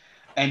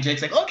 And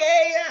Jake's like,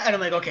 okay, yeah. And I'm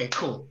like, okay,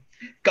 cool.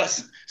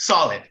 Gus,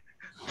 solid.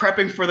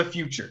 Prepping for the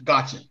future.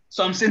 Gotcha.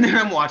 So I'm sitting there,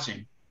 I'm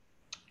watching.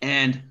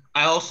 And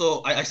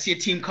I see a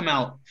team come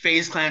out.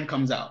 FaZe Clan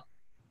comes out.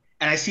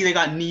 And I see they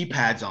got knee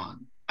pads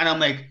on. And I'm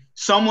like,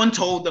 someone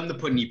told them to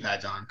put knee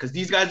pads on because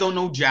these guys don't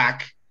know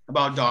jack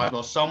about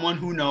dodgeball. Someone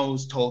who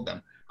knows told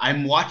them.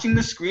 I'm watching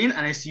the screen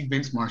and I see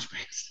Vince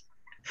Marchbanks.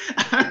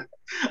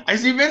 I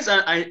see Vince,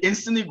 I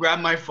instantly grab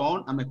my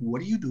phone. I'm like,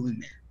 what are you doing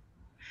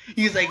there?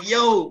 He's like,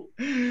 yo,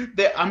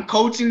 I'm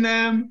coaching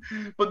them,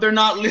 but they're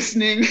not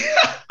listening.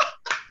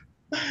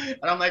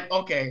 And I'm like,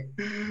 okay,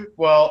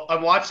 well,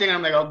 I'm watching.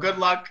 I'm like, oh, good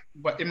luck.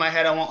 But in my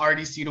head, I want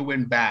RDC to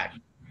win bad.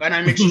 And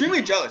I'm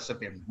extremely jealous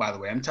of him, by the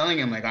way. I'm telling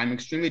him, like, I'm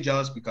extremely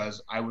jealous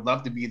because I would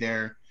love to be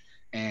there.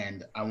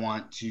 And I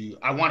want to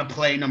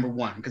play number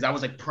one because I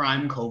was like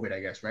prime COVID, I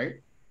guess, right?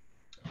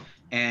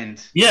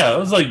 And yeah, it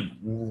was like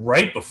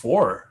right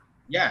before.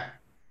 Yeah.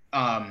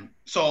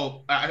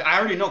 So I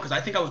already know because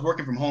I think I was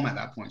working from home at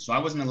that point. So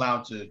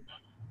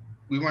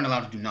we weren't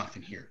allowed to do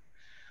nothing here.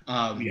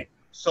 Yeah.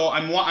 So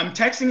I'm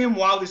texting him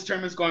while this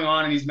tournament's going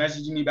on and he's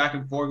messaging me back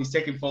and forth. He's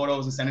taking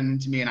photos and sending them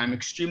to me. And I'm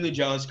extremely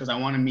jealous because I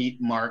want to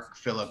meet Mark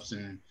Phillips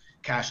and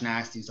Cash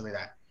Nasty and stuff like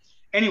that.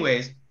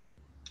 Anyways,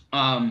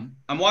 I'm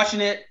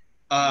watching it.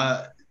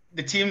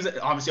 The teams,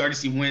 obviously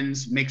RDC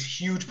wins, makes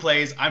huge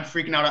plays. I'm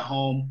freaking out at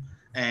home.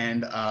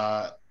 And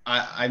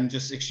I'm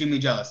just extremely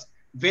jealous.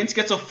 Vince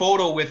gets a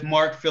photo with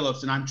Mark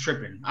Phillips, and I'm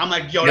tripping. I'm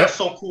like, yo, That's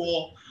so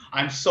cool.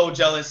 I'm so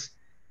jealous.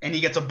 And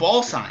he gets a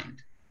ball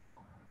signed.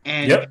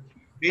 And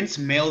Vince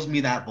mails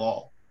me that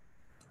ball.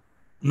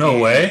 No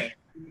way.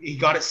 He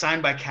got it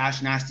signed by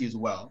Cash Nasty as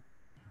well.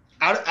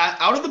 Out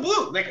of the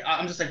blue. Like,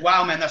 I'm just like,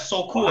 wow, man, that's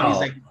so cool.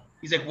 Wow. And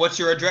he's like, what's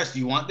your address? Do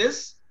you want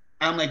this?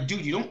 And I'm like,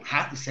 dude, you don't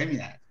have to send me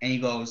that. And he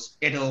goes,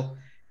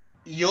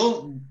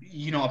 you'll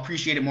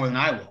appreciate it more than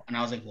I will. And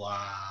I was like,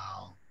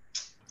 wow.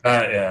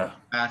 Yeah.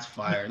 That's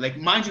fire. Like,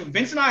 mind you,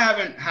 Vince and I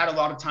haven't had a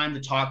lot of time to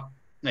talk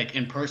like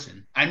in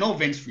person. I know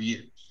Vince for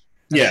years.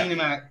 I've seen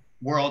him at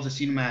Worlds, I've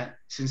seen him at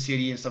Sin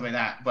City and stuff like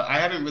that. But I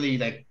haven't really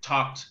like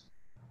talked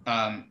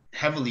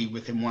heavily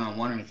with him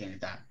one-on-one or anything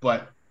like that.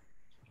 But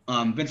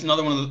Vince is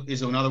another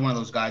one of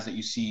those guys that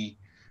you see,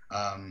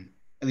 at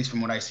least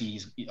from what I see,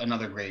 he's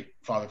another great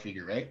father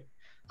figure, right?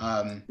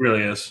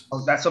 Really is.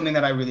 That's something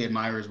that I really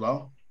admire as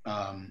well.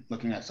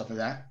 Looking at stuff like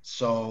that.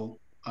 So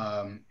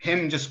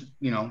him just,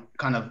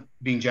 kind of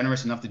being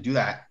generous enough to do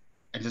that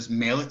and just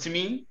mail it to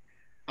me.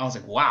 I was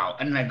like, wow.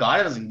 And then I got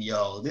it. I was like,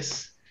 yo,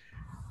 that's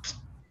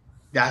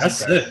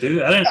it,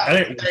 dude. I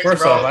didn't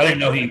first off, I didn't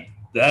know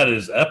that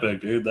is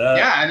epic, dude.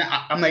 Yeah. And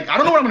I'm like, I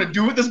don't know what I'm going to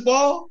do with this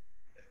ball,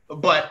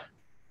 but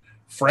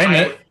frame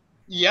it.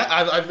 Yeah.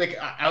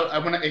 I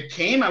when it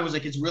came, I was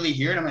like, it's really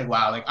here. And I'm like,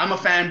 wow, like I'm a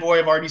fanboy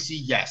of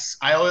RDC. Yes.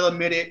 I will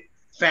admit it.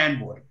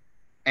 Fanboy.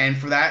 And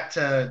for that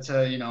to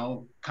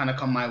kind of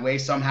come my way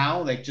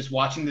somehow, like just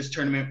watching this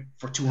tournament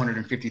for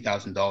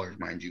 $250,000,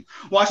 mind you,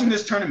 watching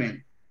this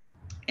tournament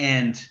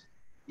and,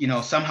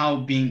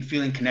 somehow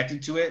feeling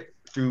connected to it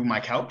through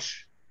my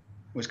couch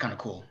was kind of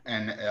cool.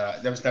 And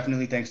that was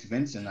definitely thanks to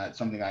Vince. And that's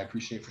something I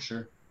appreciate for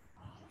sure.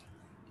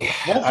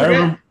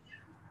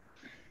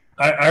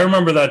 I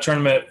remember that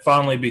tournament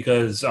fondly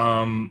because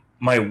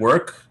my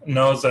work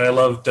knows that I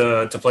love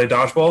to play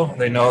dodgeball.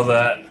 They know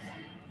that,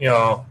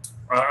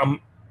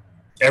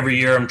 every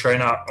year I'm trying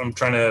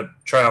to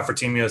try out for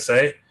Team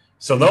USA.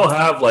 So they'll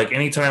have like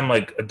anytime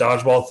like a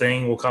dodgeball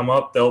thing will come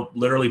up, they'll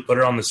literally put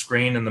it on the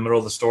screen in the middle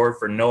of the store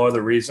for no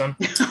other reason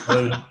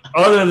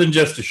other than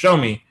just to show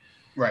me.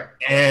 Right.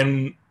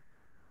 And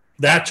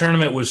that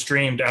tournament was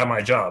streamed at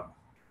my job.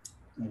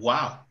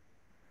 Wow.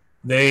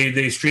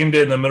 They streamed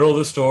it in the middle of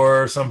the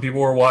store. Some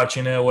people were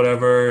watching it,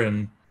 whatever,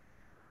 and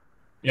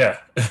yeah.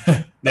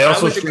 They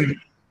also streamed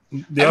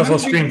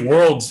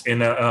Worlds in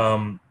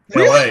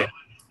LA.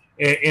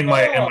 In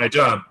my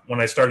job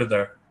when I started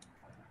there.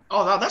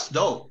 Oh, that's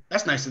dope.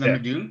 That's nice of them to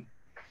do.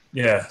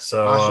 Yeah,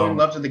 so showing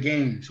love to the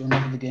game.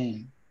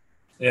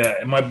 Yeah,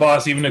 and my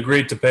boss even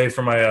agreed to pay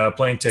for my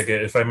plane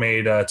ticket if I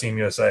made Team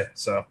USA.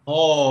 So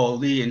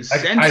holy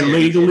incentive!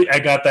 I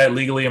got that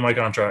legally in my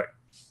contract.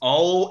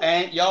 Oh,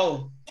 and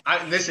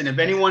listen, if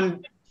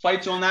anyone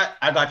fights on that,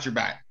 I got your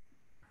back.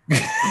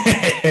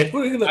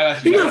 You're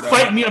gonna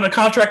fight me on a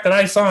contract that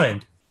I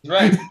signed.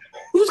 Right.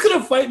 Who's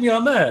gonna fight me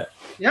on that?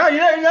 Yeah,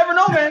 you never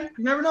know, man.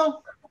 You never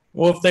know.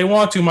 Well, if they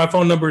want to, my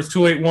phone number is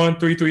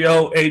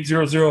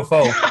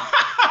 281-330-8004.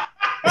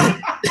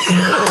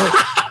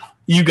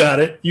 You got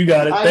it.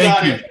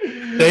 Thank you.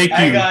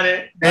 I got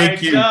it.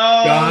 Thank you,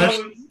 Josh.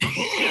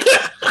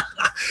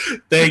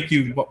 Thank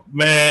you,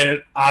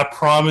 man. I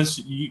promise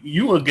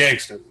you a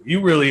gangster.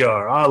 You really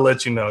are. I'll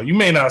let you know. You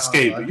may not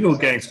skate, but you a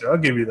gangster. I'll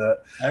give you that.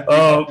 I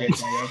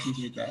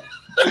appreciate that.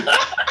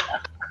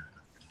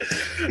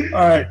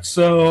 All right.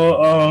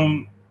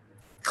 So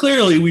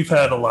clearly we've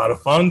had a lot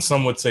of fun.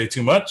 Some would say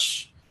too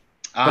much.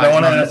 But I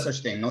want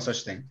to no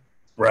such thing.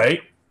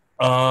 Right.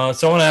 So I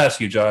want to ask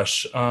you,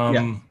 Josh.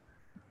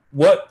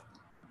 What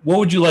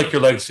would you like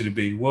your legacy to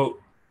be? What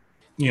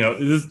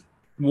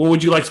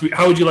would you like to be?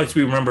 How would you like to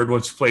be remembered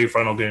once you play your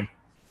final game?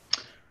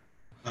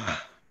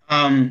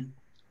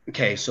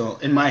 Okay, so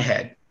in my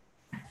head,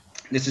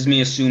 this is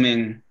me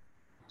assuming.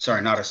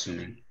 Sorry, not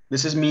assuming.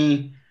 This is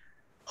me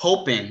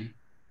hoping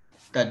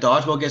that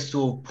dodgeball gets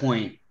to a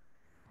point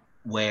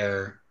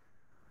where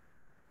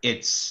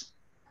it's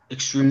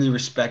extremely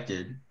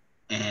respected,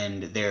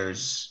 and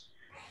there's,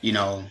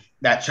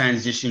 that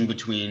transition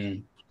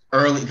between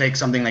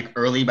something like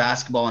early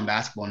basketball and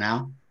basketball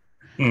now.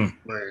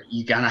 Where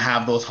you kind of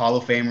have those Hall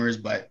of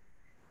Famers, but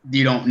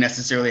you don't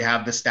necessarily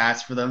have the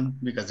stats for them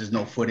because there's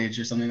no footage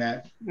or something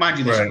like that. Mind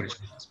you, there's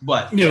footage,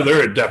 but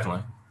there are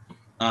definitely.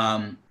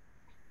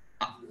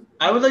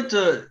 I would like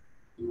to,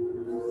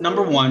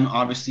 number one,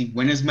 obviously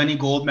win as many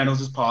gold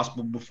medals as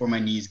possible before my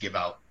knees give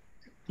out.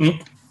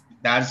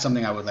 That is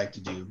something I would like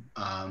to do.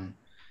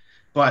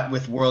 But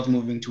with Worlds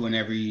moving to an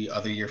every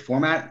other year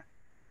format,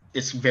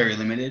 it's very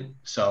limited.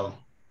 So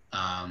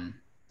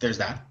there's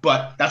that.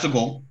 But that's a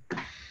goal.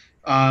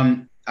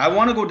 I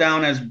want to go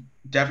down as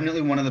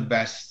definitely one of the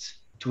best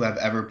to have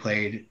ever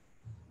played,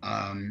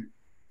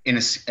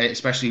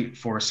 especially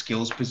for a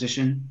skills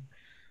position.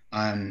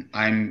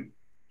 I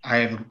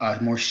have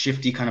a more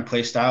shifty kind of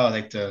play style. I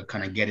like to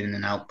kind of get in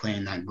and out, play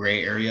in that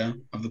gray area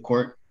of the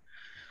court.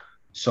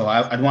 So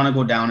I'd want to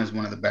go down as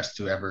one of the best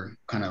to ever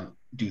kind of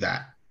do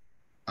that.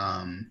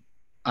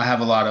 I have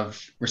a lot of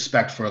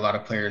respect for a lot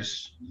of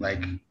players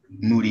like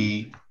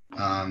Moody,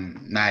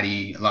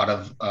 Maddie, a lot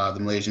of the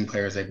Malaysian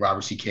players like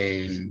Robert CK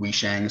and Wei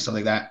Shang and stuff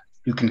like that,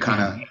 who can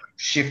kind of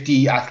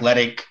shifty,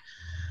 athletic,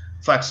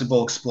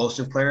 flexible,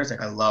 explosive players.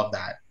 Like, I love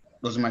that.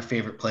 Those are my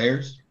favorite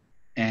players.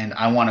 And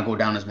I want to go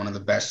down as one of the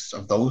best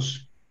of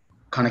those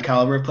kind of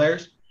caliber of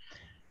players.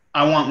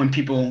 I want, when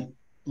people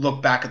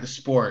look back at the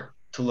sport,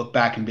 to look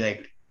back and be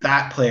like,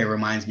 that player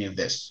reminds me of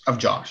this, of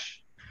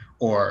Josh.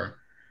 Or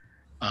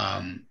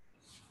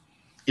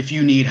if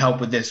you need help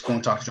with this, go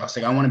and talk to Josh.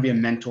 Like, I want to be a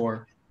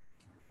mentor.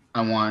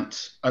 I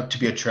want to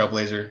be a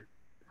trailblazer.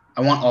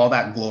 I want all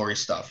that glory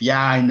stuff.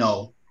 Yeah, I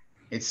know.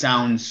 It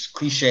sounds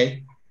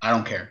cliche. I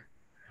don't care.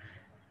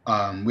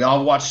 We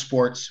all watch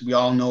sports. We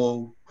all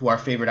know who our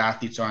favorite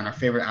athletes are, and our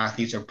favorite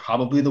athletes are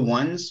probably the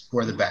ones who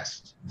are the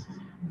best.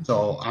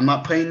 So I'm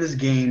not playing this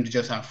game to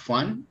just have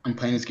fun. I'm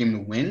playing this game to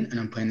win, and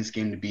I'm playing this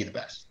game to be the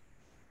best.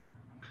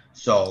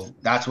 So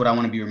that's what I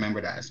want to be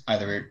remembered as,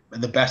 either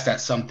the best at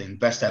something,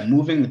 best at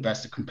moving, the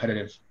best at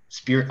competitive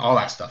spirit, all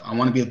that stuff. I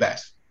want to be the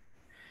best.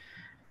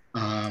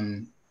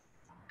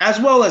 As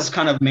well as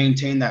kind of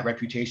maintain that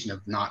reputation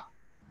of not,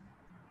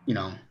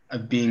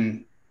 of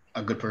being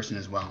a good person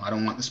as well. I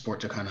don't want the sport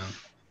to kind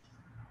of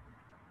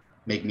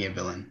make me a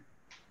villain.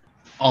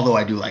 Although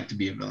I do like to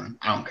be a villain.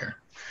 I don't care.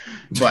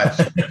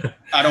 But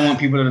I don't want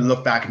people to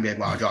look back and be like,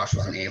 wow, Josh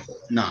was an a-hole.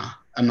 Nah,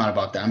 I'm not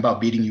about that. I'm about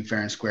beating you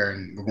fair and square,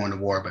 and we're going to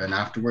war. But then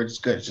afterwards,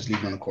 it's good. It's just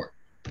leave you on the court.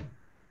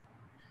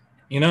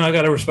 I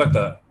got to respect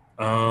that.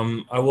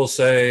 I will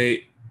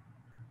say,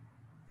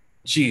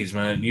 geez,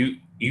 man,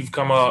 you've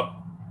come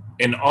up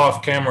in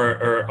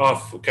off-camera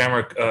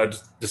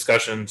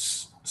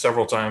discussions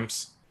several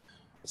times.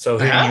 So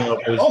hitting you up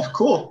is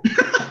cool.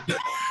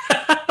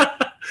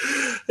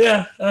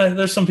 Yeah,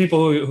 there's some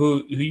people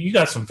who you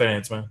got some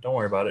fans, man. Don't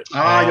worry about it.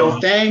 Yo,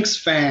 thanks,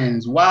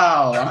 fans.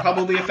 Wow, I'm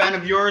probably a fan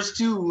of yours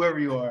too, whoever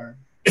you are.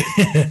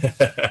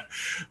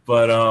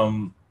 But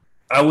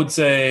I would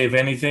say, if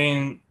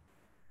anything,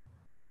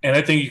 and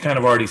I think you kind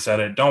of already said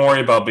it, don't worry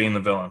about being the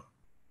villain.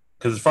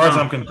 Because as far as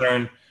I'm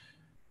concerned,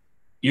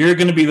 you're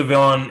going to be the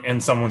villain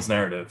in someone's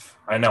narrative.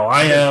 I know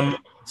I am.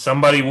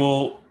 Somebody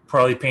will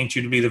probably paint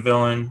you to be the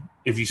villain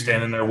if you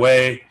stand in their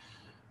way.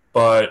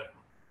 But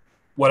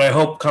what I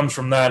hope comes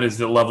from that is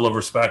the level of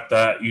respect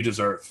that you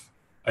deserve.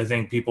 I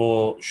think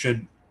people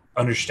should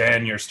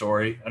understand your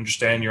story,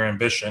 understand your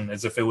ambition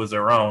as if it was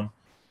their own.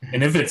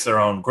 And if it's their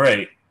own,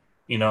 great.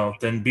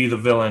 Then be the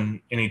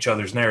villain in each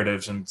other's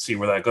narratives and see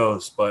where that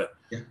goes. But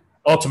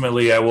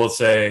ultimately, I will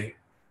say,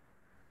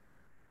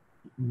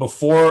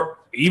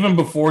 even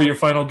before your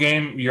final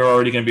game, you're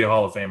already going to be a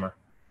Hall of Famer.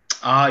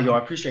 I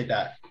appreciate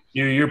that.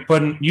 You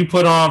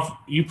put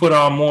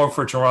on more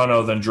for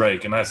Toronto than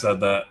Drake, and I said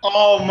that.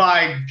 Oh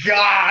my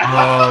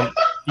God!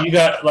 you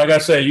got, like I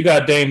said, you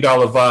got Dame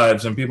Dollar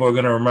vibes, and people are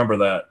gonna remember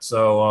that.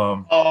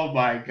 So, oh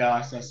my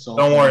gosh, that's so.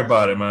 Don't funny. worry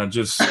about it, man.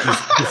 Just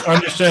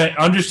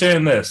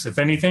understand this. If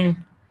anything,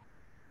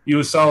 you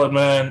a solid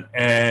man,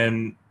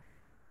 and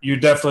you're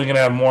definitely gonna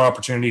have more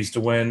opportunities to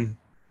win.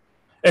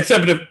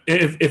 Except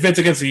if it's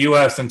against the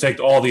U.S., then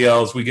take all the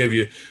L's we give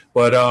you.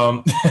 But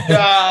but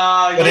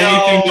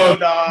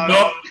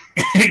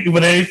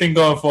anything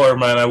going forward,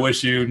 man, I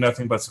wish you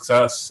nothing but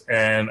success,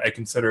 and I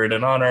consider it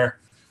an honor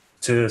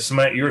to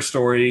cement your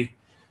story,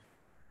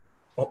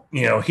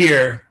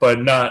 here,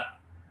 but not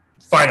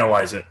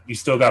finalize it. You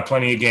still got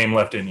plenty of game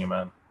left in you,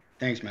 man.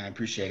 Thanks, man. I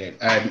appreciate it.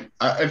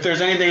 If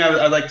there's anything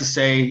I'd like to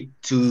say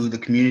to the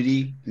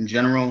community in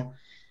general,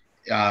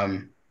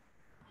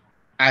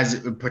 as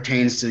it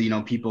pertains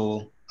to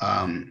people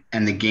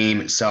and the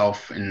game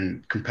itself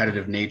and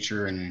competitive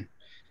nature and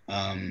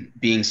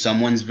being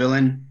someone's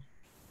villain,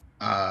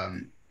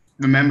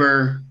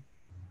 remember,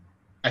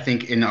 I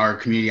think in our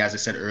community, as I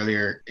said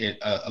earlier,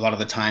 a lot of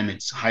the time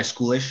it's high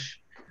schoolish.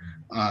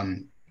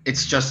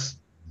 It's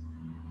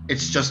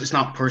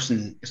not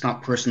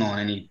personal on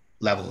any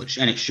level,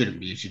 and it shouldn't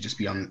be. It should just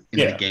be in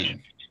the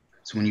game.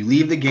 So when you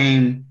leave the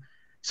game,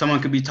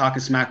 someone could be talking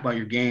smack about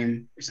your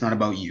game. It's not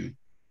about you.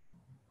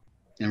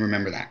 And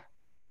remember that.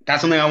 That's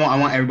something I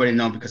want everybody to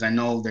know, because I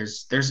know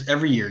there's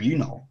every year,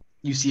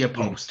 you see a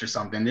post or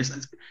something.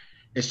 It's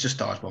just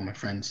dodgeball, my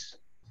friends.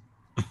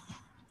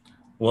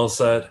 Well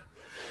said.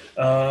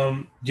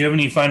 Do you have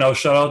any final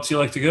shout outs you'd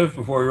like to give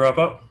before we wrap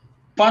up?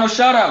 Final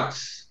shout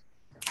outs.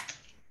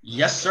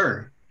 Yes,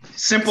 sir.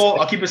 Simple.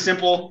 I'll keep it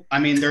simple. I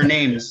mean, their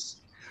names.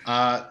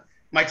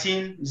 My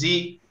team,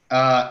 Z,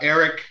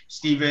 Eric,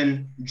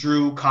 Steven,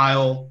 Drew,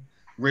 Kyle,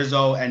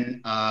 Rizzo,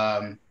 and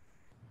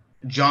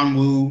John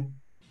Woo.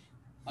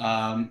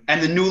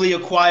 And the newly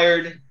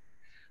acquired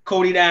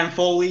Cody Dan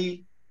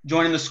Foley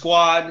joining the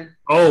squad.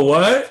 Oh,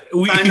 what?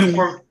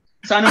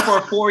 Signed up for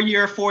a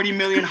 4-year, $40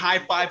 million high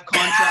five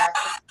contract.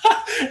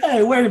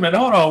 Hey, wait a minute.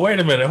 Hold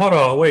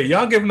on. Wait,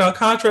 y'all giving out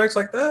contracts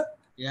like that?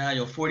 Yeah,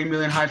 $40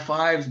 million high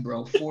fives,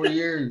 bro. 4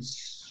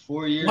 years.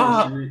 4 years.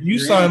 Wow, you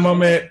signed my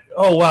man.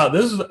 Oh, wow.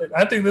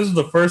 I think this is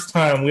the first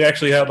time we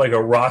actually had like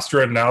a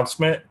roster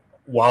announcement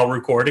while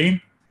recording.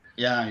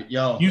 Yeah,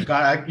 you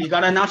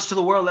gotta announce to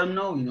the world. Let them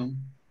know.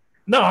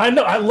 No, I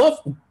know. I love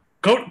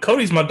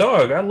Cody's my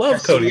dog. I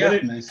love Cody.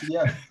 CF, man,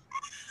 CF.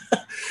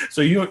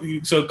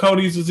 So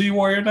Cody's a Z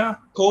Warrior now?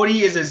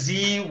 Cody is a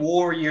Z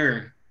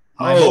Warrior.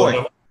 My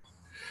boy.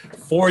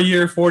 4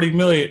 year, 40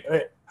 million.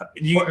 40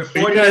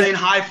 million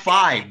high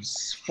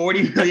fives.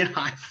 40 million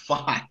high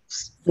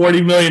fives.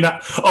 40 million.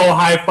 Oh,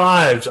 high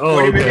fives. Oh,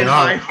 40 million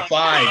high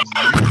fives.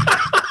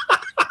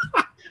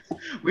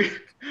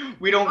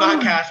 We don't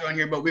got cash on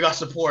here, but we got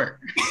support.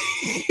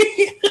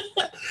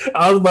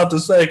 I was about to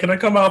say, can I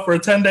come out for a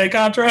 10-day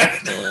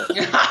contract?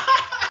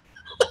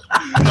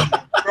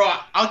 Bro,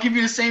 I'll give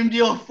you the same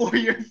deal, 4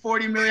 year,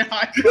 40 million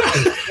high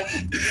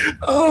fives.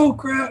 Oh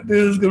crap, dude,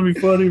 this is gonna be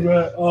funny,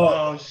 man.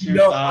 Oh shoot.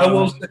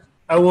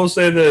 I will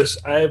say this.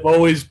 I've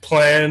always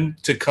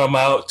planned to come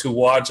out to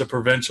watch a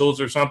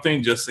provincials or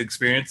something, just to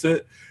experience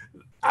it.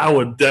 I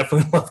would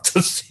definitely love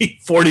to see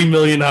 40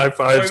 million high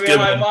fives. 40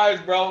 million high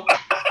fives, bro.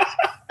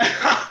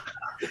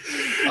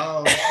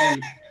 Oh,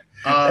 shoot.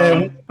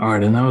 All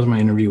right, and that was my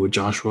interview with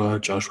Joshua.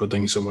 Joshua,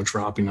 thank you so much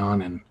for hopping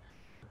on and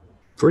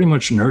pretty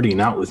much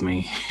nerding out with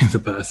me in the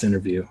past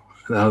interview.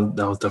 That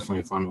was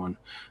definitely a fun one.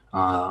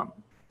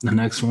 The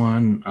next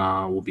one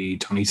will be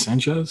Tony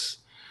Sanchez.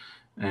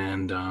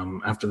 And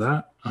after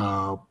that,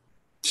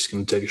 just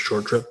going to take a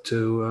short trip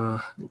to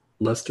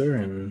Leicester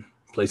and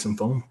play some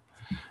foam.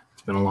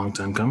 It's been a long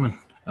time coming.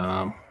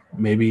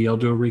 Maybe I'll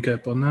do a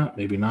recap on that.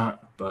 Maybe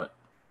not. But,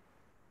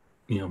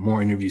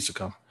 more interviews to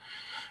come.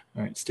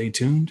 All right, stay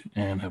tuned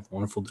and have a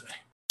wonderful day.